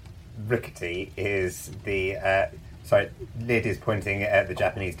 How rickety is the... sorry, Lyd is pointing at the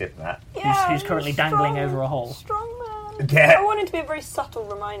Japanese diplomat. Who's currently dangling over a hole. Strong man. Yeah. I wanted to be a very subtle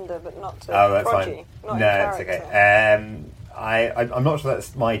reminder, but not to That's prod fine. you. No, it's okay. I'm not sure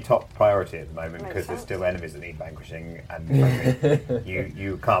that's my top priority at the moment because there's still enemies that need vanquishing, and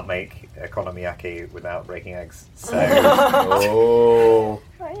you can't make okonomiyaki without breaking eggs. So,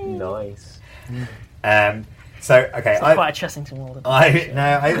 Nice. So okay, It's not quite a Chessington World.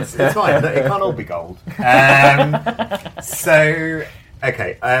 it's fine. It can't all be gold. So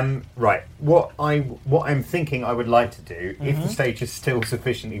okay, right. What I'm thinking I would like to do, if the stage is still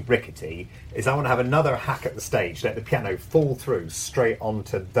sufficiently rickety, is I want to have another hack at the stage, let the piano fall through straight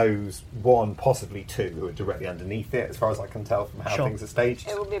onto those 1, possibly 2 who are directly underneath it, as far as I can tell from how things are staged.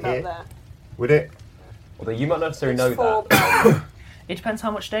 It will be about here. there. Would it? Although you might not necessarily know Four that. It depends how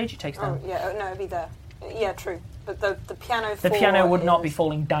much stage it takes down. no, it'd be there. Yeah, true. But the piano. The piano would not be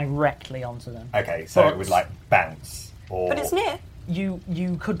falling directly onto them. Okay, so But- it would like bounce. Or... But it's near. You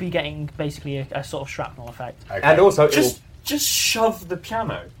could be getting basically a sort of shrapnel effect. Okay. And also, Just shove the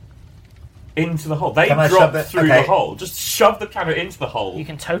piano into the hole. They Can I drop shove through the hole. Just shove the piano into the hole. You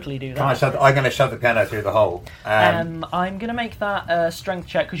can totally do Can I that. I'm going to shove the piano through the hole. I'm going to make that a strength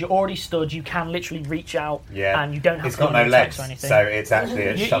check because you're already stood. You can literally reach out, and you don't have It's to got do no any attacks legs, or anything. so it's actually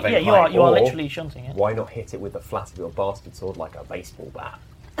a shoving. Yeah, you are Or- literally shunting it. Why not hit it with the flat of your bastard sword like a baseball bat?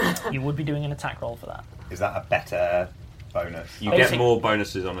 You would be doing an attack roll for that. Is that a better bonus? You Basic- get more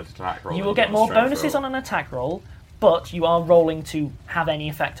bonuses on an attack roll. You than will get on a more strength bonuses roll. on an attack roll, but you are rolling to have any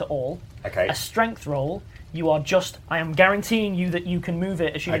effect at all. Okay. A strength roll, you are just... I am guaranteeing you that you can move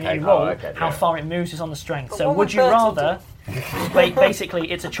it, assuming Okay. you roll. okay, How yeah. far it moves is on the strength. But So what would would you Bertie rather...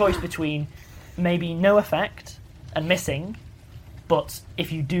 Basically, it's a choice between maybe no effect and missing, but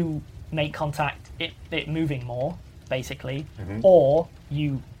if you do make contact, it moving more, basically, or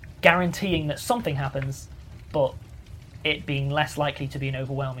you guaranteeing that something happens, but it being less likely to be an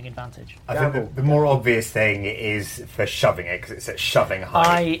overwhelming advantage. I think the more obvious thing is for shoving it because it's at shoving height.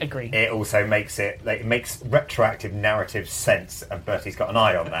 I agree. It also makes it makes retroactive narrative sense, and Bertie's got an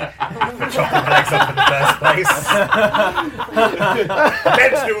eye on that for chopping the legs off in the first place.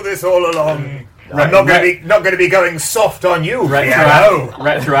 Let's do this all along. I'm not going to be going soft on you, piano.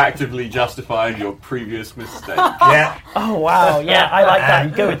 Retroactively justifying your previous mistake. Yeah. Oh wow, yeah, I like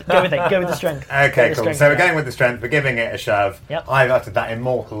that. Go with it. Go with the strength. Go Okay, with the cool. strength, So we're yeah. going with the strength. We're giving it a shove. Yep. I've uttered that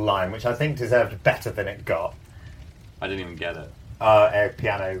immortal line, which I think deserved better than it got. I didn't even get it. A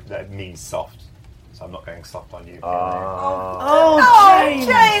piano that means soft. So I'm not going soft on you. piano. Oh, James!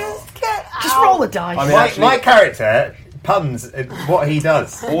 James, get Just out. roll the dice. I mean, My, actually- my character puns what he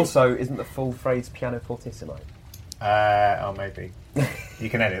does. Also, isn't the full phrase piano fortissimo? Maybe. You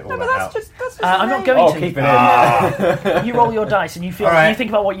can edit all No, but that that's out. just I'm not name. going Oh, to. keep it in. You roll your dice and you feel. All right. You think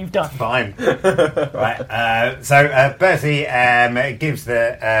about what you've done. Fine. Right. So Bertie gives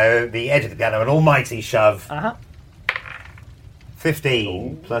the edge of the piano an almighty shove.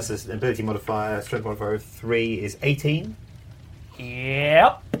 15 plus an ability modifier, strength modifier of 3 is 18.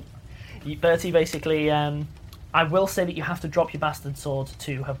 Yep. Bertie basically. I will say that you have to drop your bastard sword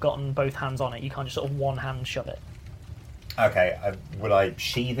to have gotten both hands on it. You can't just sort of one hand shove it. Okay. Would I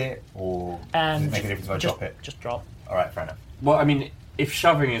sheathe it, or does it make a difference if I drop it? Just drop. All right. Fair enough. Well, I mean, if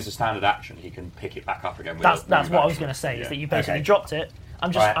shoving is a standard action, he can pick it back up again. With That's a what move I was action. going to say. Is Yeah. that you basically Okay. dropped it.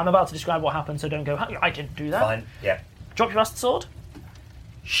 Right. I'm about to describe what happened, so don't go. I didn't do that. Fine. Yeah. Drop your bastard sword.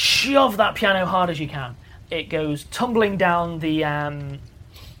 Shove that piano hard as you can. It goes tumbling down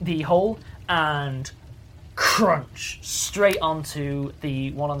the hole and crunch straight onto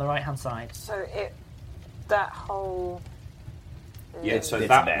the one on the right hand side. So that hole. Yeah, so It's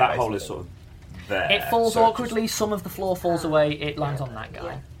that there, hole is basically. sort of there. It falls so awkwardly. Some of the floor falls away. It lands on that guy.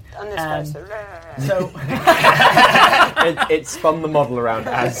 Yeah. And this guy's So It spun the model around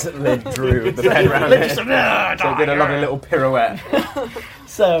as Lid drew the pen around it. So it did a lovely little pirouette.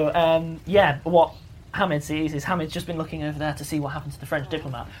 What Hamid sees is Hamid's just been looking over there to see what happened to the French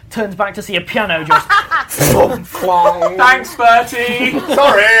diplomat. Turns back to see a piano just Thanks, Bertie!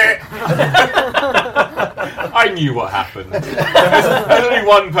 Sorry! I knew what happened. There's only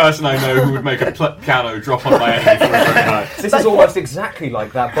one person I know who would make a piano drop on my enemy for a very night. This is almost exactly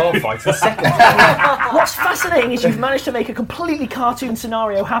like that bar fight the second time. What's fascinating is you've managed to make a completely cartoon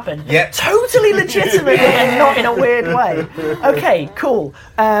scenario happen. Yep. Totally legitimately and not in a weird way. Okay, cool.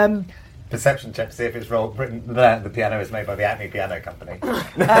 Perception check to see if it's written there. The piano is made by the Acme Piano Company.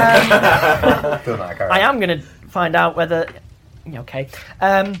 I am going to find out whether... Okay.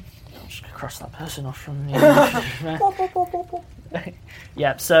 I'm just going to cross that person off from the...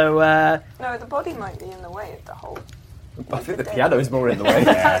 Yeah, so... No, the body might be in the way of the hole. I think the piano is more in the way.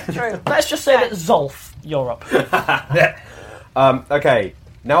 True. let's just say that Zolf, you're up. Okay,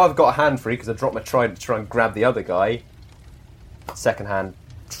 now I've got a hand free because I dropped my trident to try and grab the other guy. Second hand,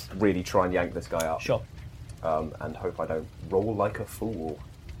 really try and yank this guy up. Sure. And hope I don't roll like a fool.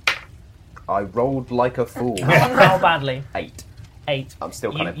 I rolled like a fool. How badly? 8. 8. I'm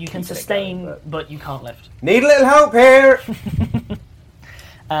still kind of You can keeping it sustain, going, but you can't lift. Need a little help here!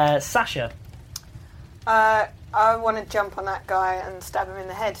 Sasha. I want to jump on that guy and stab him in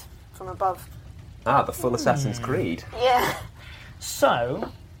the head from above. The full Assassin's Creed. Yeah.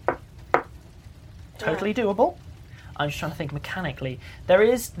 So, totally doable. I'm just trying to think mechanically. There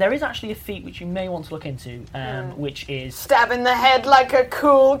is actually a feat which you may want to look into, which is... Stab in the head like a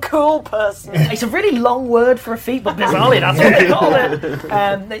cool person. It's a really long word for a feat, but bizarrely that's what they call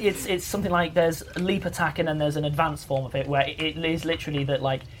it. It's something like there's a leap attack and then there's an advanced form of it where it is literally that,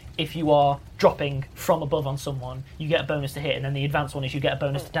 like, if you are dropping from above on someone, you get a bonus to hit, and then the advanced one is you get a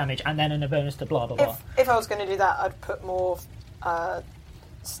bonus to damage, and then a bonus to blah, blah, blah. If I was going to do that, I'd put more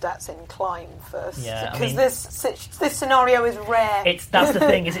stats in climb first. Yeah, I because mean- this scenario is rare. That's the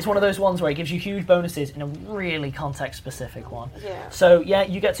thing, is it's one of those ones where it gives you huge bonuses in a really context-specific one. Yeah. So, yeah,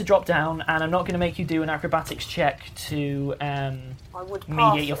 you get to drop down, and I'm not going to make you do an acrobatics check to I would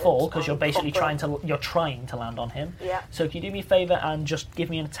pass mediate your it fall, because you're on basically proper- trying to land on him. Yeah. So can you do me a favour and just give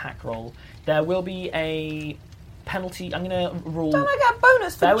me an attack roll? There will be a penalty. I'm going to rule... Don't I get a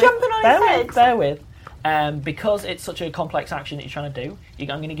bonus for jumping on his head? Bear with. Because it's such a complex action that you're trying to do, I'm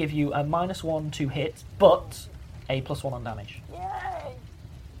going to give you a -1 to hit, but a +1 on damage. Yay.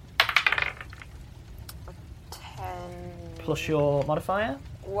 10. Plus your modifier.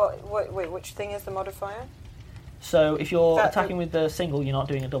 Wait, which thing is the modifier? So if you're That- attacking with the single, you're not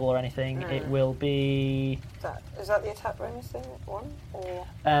doing a double or anything. It will be Is that the attack bonus thing? 1?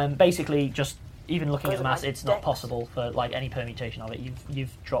 Or basically just even looking Or at is the it maths, like it's not dex? possible for like any permutation of it.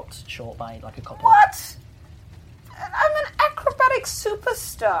 You've dropped short by like a couple. what? I'm an acrobatic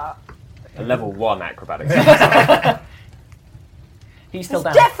superstar. A level 1 acrobatics. He's still He's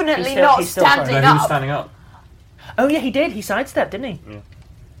down. definitely He's still, not he's still standing prone. No, who's up. standing up? Oh yeah, he did. He sidestepped, didn't he? Yeah.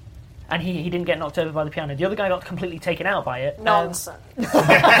 And he didn't get knocked over by the piano. The other guy got completely taken out by it. Nonsense. It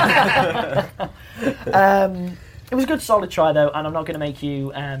was a good, solid try though, and I'm not going to make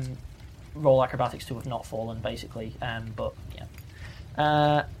you roll acrobatics to have not fallen, basically. But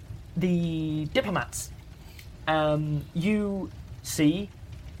yeah, the diplomats. You see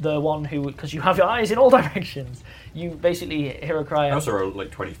the one who, because you have your eyes in all directions, you basically hear a cry. I also rolled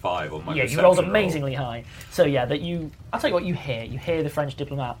like 25 on my Yeah, you perception rolled roll. amazingly high. So yeah, I'll tell you what you hear. You hear the French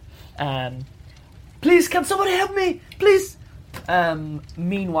diplomat. Please, can somebody help me? Please.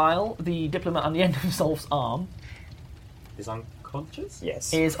 Meanwhile, the diplomat on the end of Zolf's arm Is unconscious?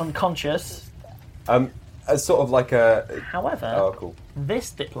 Yes. is unconscious. As sort of like a... However, Oh, cool.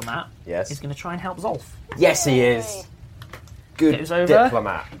 this diplomat Yes. is going to try and help Zolf. Yes, he is. Good It was over.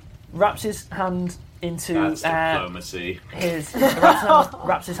 diplomat. Wraps his hand into That's diplomacy.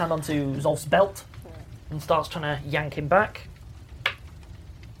 wraps his hand onto Zolf's belt and starts trying to yank him back.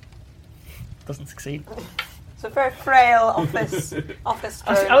 Doesn't succeed. It's a very frail office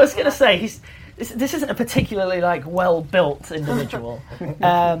I was going to say this isn't a particularly like well built individual.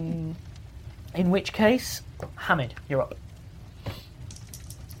 In which case, Hamid, you're up.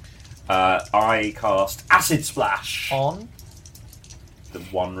 I cast Acid Splash On. the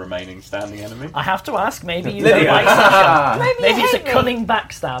one remaining standing enemy. I have to ask, maybe you don't like Sasha. Maybe it's a hate me. cunning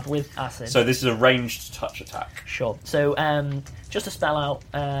backstab with acid. So this is a ranged touch attack. Sure. So, just to spell out,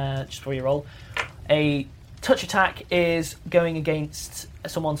 just before you roll, a touch attack is going against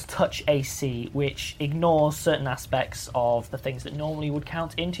someone's touch AC, which ignores certain aspects of the things that normally would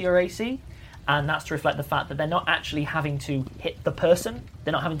count into your AC, and that's to reflect the fact that they're not actually having to hit the person,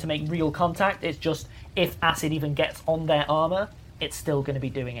 they're not having to make real contact, it's just if acid even gets on their armour, it's still going to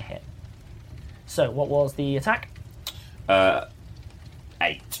be doing a hit. So, what was the attack? 8.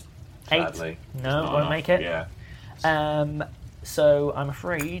 8. Sadly. No, Not won't enough. make it. Yeah. So I'm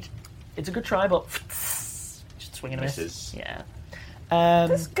afraid it's a good try, but just swing and a miss. Misses. Yeah.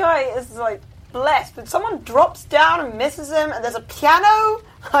 This guy is like blessed, but someone drops down and misses him, and there's a piano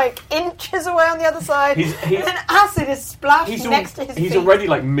like inches away on the other side, He's- and acid is splashed next to his he's feet. already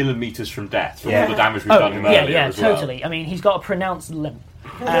like millimetres from death from all the damage we've done him yeah, earlier yeah, as well. totally. I mean, he's got a pronounced limp.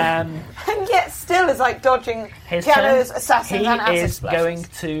 And yet still is like dodging His pianos, turn. assassins, He and acid is splashes. going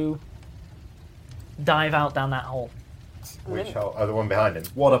to dive out down that hole. Which hole? Oh, the one behind him.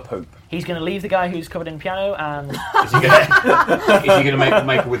 What a poop. He's going to leave the guy who's covered in piano, and Is he going to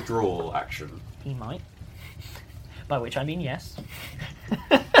make a withdrawal action? he might. By which I mean yes.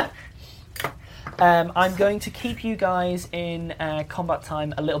 I'm going to keep you guys in combat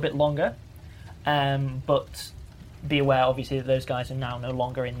time a little bit longer, but be aware, obviously, that those guys are now no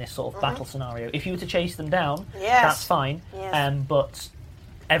longer in this sort of battle scenario. If you were to chase them down, Yes. that's fine, Yes. but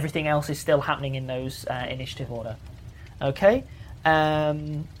everything else is still happening in those initiative order. Okay?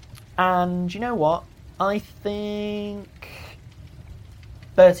 And you know what? I think...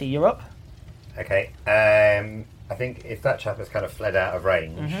 Bertie, you're up. Okay. I think if that chap has kind of fled out of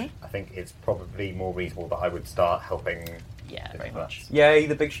range, Mm-hmm. I think it's probably more reasonable that I would start helping. Yeah, this very man. much. Yay,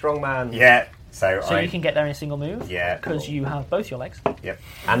 the big strong man. Yeah. So, So you can get there in a single move, Yeah. because you have both your legs, Yep.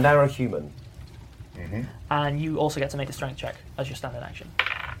 And they're a human. and you also get to make a strength check as your standard action.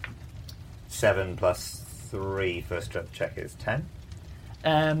 7 plus 3 first strength check is 10.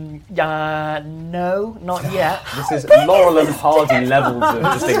 No, not yet. This is Laurel and Hardy levels of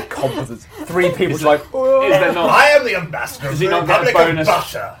just incompetence. 3 people just like, oh. Is there not? I am the ambassador Does of he the not get a Republic of bonus?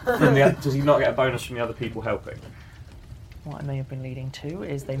 Butter. Does he not get a bonus from the other people helping? What I may have been leading to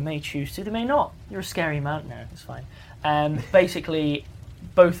is they may choose to, they may not. You're a scary man. No, it's fine. Basically,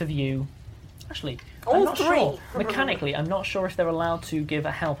 both of you... Actually, I'm All not three. sure. Mechanically, I'm not sure if they're allowed to give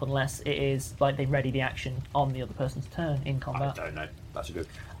a help unless it is like they ready the action on the other person's turn in I combat. don't know. That's a good.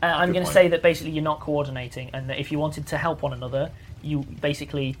 I'm Good going to point. say that basically you're not coordinating, and that if you wanted to help one another, you'd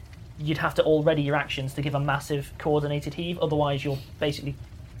have to all ready your actions to give a massive coordinated heave. Otherwise, you're basically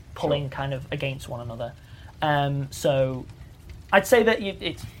pulling kind of against one another. So I'd say that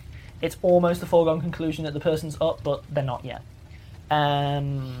it's almost a foregone conclusion that the person's up, but they're not yet.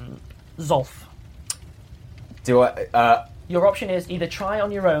 Zolf. Do I? Your option is either try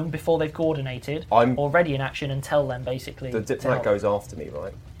on your own before they've coordinated, I'm- or ready in action and tell them basically. The to diplomat help. goes after me,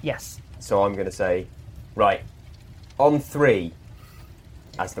 right? Yes. So I'm going to say, right, on 3,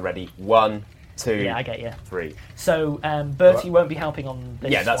 as the ready. 1, 2, Yeah, I get you. 3. So Bertie won't be helping on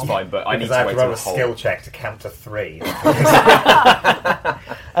this. Yeah, that's one. fine, but I need Because I to have wait to till roll the a whole. skill check to count to 3.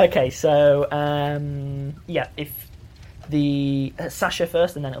 Okay, so if the Sasha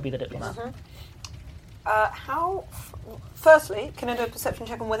first, and then it'll be the diplomat. Firstly, can I do a perception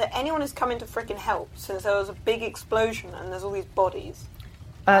check on whether anyone is coming to frickin' help, since there was a big explosion and there's all these bodies?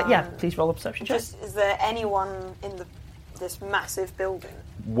 Yeah, please roll a perception check. Just, is there anyone in this massive building?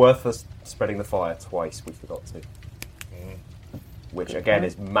 Worth us spreading the fire twice, we forgot to. Which, again,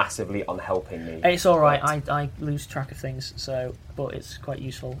 is massively unhelping me. It's all right. I lose track of things, but it's quite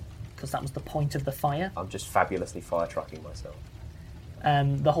useful because that was the point of the fire. I'm just fabulously fire tracking myself.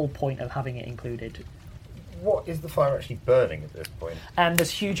 The whole point of having it included. What is the fire actually burning at this point? There's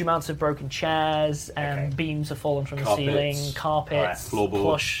huge amounts of broken chairs. Okay. Beams have fallen from Carpets. the ceiling. Carpets, Alright. Floorboards.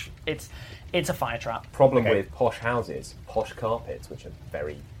 plush. It's a fire trap. Problem Okay. with posh houses, posh carpets, which are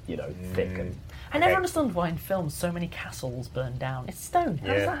very, thick and I never Okay. understood why in films so many castles burn down. It's stone. How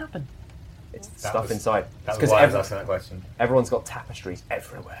does Yeah. that happen? it's That stuff was- inside. That's Because why I was asking that question. everyone's got tapestries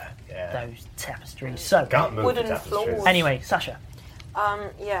everywhere. Yeah. Those tapestries. So Can't move Wooden the tapestries. floors. anyway, Sasha.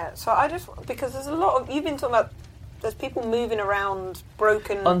 Yeah, so I just, because there's a lot of, you've been talking about, there's people moving around,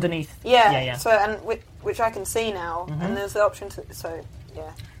 broken. Underneath. Yeah, Yeah. So, and which I can see now, and there's the option to, so,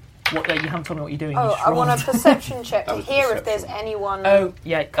 yeah. What, you haven't told me what you're doing. Oh, you I want a rolled. perception check That to was hear if perception. there's anyone. Oh,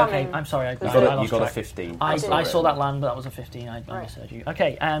 yeah, okay. coming. I'm sorry. I You You I lost got a track. 15. I That's all saw right. that land, but that was a 15. I Right. misheard you.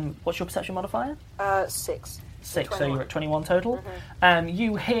 Okay, what's your perception modifier? 6. 6, so 21. you're at 21 total.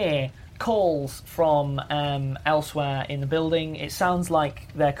 You hear calls from elsewhere in the building. It sounds like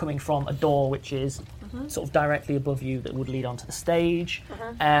they're coming from a door which is sort of directly above you that would lead onto the stage.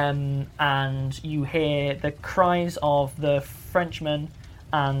 And you hear the cries of the Frenchman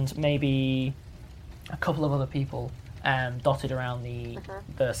and maybe a couple of other people dotted around the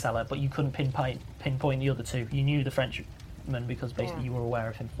cellar, but you couldn't pinpoint the other two. You knew the Frenchman because basically you were aware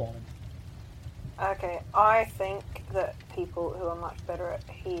of him falling. Okay, I think that people who are much better at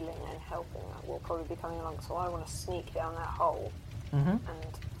healing and helping will probably be coming along, so I want to sneak down that hole and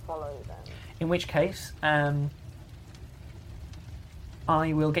follow them. In which case, I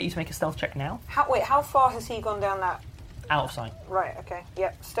will get you to make a stealth check now. How far has he gone down that? Out of sight. Right, okay.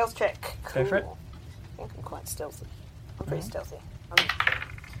 Yep, stealth check. Go for it. I think I'm quite stealthy. I'm pretty stealthy.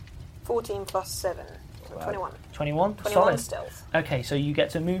 14 plus 7. So 21. 21? 21 Solid. stealth. Okay, so you get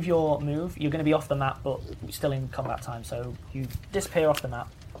to move your move. You're going to be off the map, but still in combat time, so you disappear off the map.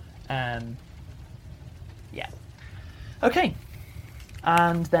 Yeah. Okay.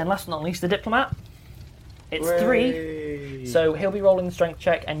 And then last but not least, the diplomat. It's 3, so he'll be rolling the strength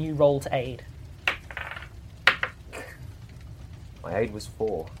check, and you roll to aid. My aid was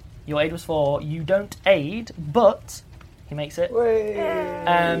 4. Your aid was 4. You don't aid, but he makes it.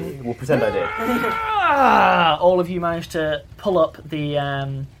 We'll pretend I did. All of you managed to pull up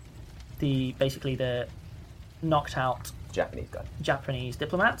the basically the knocked out Japanese guy. Japanese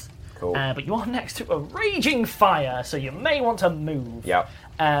diplomat. Cool. But you are next to a raging fire, so you may want to move. Yep.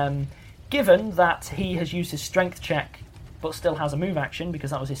 Given that he has used his strength check, but still has a move action because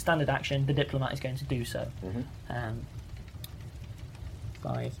that was his standard action, the diplomat is going to do so.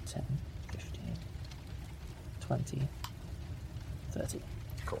 5, 10, 15, 20, 30.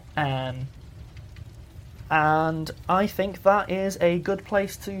 Cool. And I think that is a good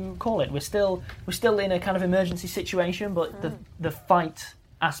place to call it. We're still in a kind of emergency situation, but the fight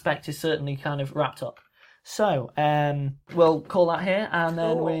aspect is certainly kind of wrapped up. So we'll call that here, and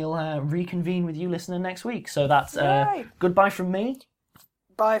then we'll reconvene with you, listener, next week. So that's goodbye from me.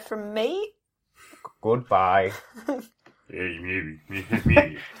 Bye from me. Goodbye.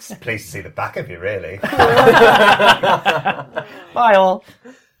 It's a place to see the back of you, really. Bye all.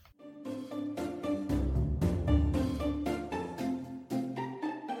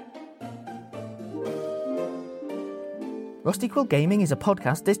 Rusty Quill Gaming is a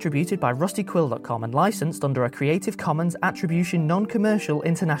podcast distributed by rustyquill.com and licensed under a Creative Commons Attribution Non-Commercial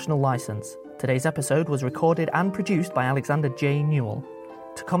International License. Today's episode was recorded and produced by Alexander J. Newell.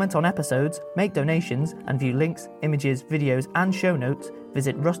 To comment on episodes, make donations, and view links, images, videos, and show notes,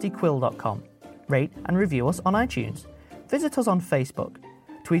 visit rustyquill.com. Rate and review us on iTunes. Visit us on Facebook.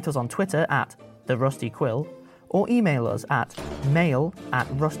 Tweet us on Twitter at @TheRustyQuill, or email us at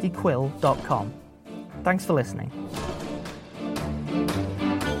mail@rustyquill.com. Thanks for listening.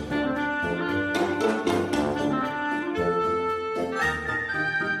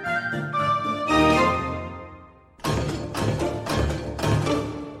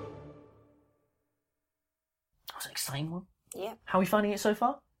 That was an exciting one. Yeah. How are we finding it so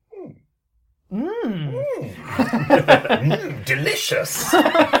far? Delicious.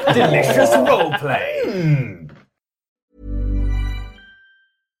 Delicious roleplay.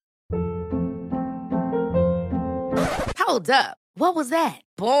 Hold up. What was that?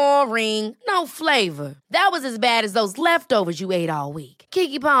 Boring. No flavor. That was as bad as those leftovers you ate all week.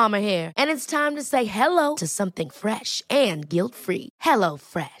 Keke Palmer here, and it's time to say hello to something fresh and guilt-free. Hello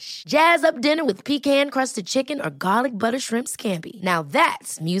Fresh. Jazz up dinner with pecan-crusted chicken or garlic butter shrimp scampi. Now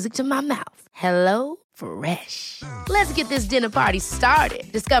that's music to my mouth. Hello Fresh. Let's get this dinner party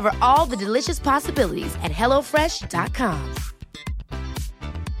started. Discover all the delicious possibilities at hellofresh.com.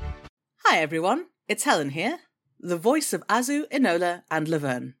 Hi everyone, it's Helen here, the voice of Azu, Enola, and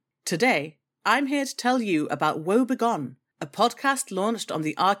Laverne. Today, I'm here to tell you about Woe Begone, a podcast launched on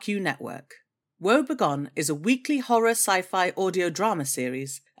the RQ network. Woe Begone is a weekly horror sci-fi audio drama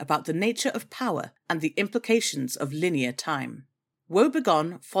series about the nature of power and the implications of linear time. Woe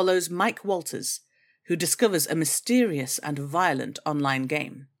Begone follows Mike Walters, who discovers a mysterious and violent online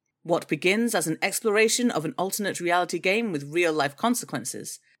game. What begins as an exploration of an alternate reality game with real-life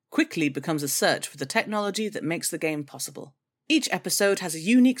consequences quickly becomes a search for the technology that makes the game possible. Each episode has a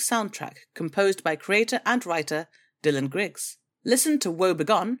unique soundtrack composed by creator and writer Dylan Griggs. Listen to Woe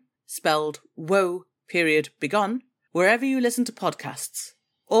Begone, spelled Woe.Begone, wherever you listen to podcasts.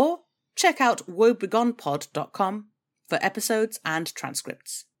 Or check out woebegonepod.com for episodes and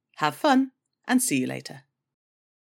transcripts. Have fun, and see you later.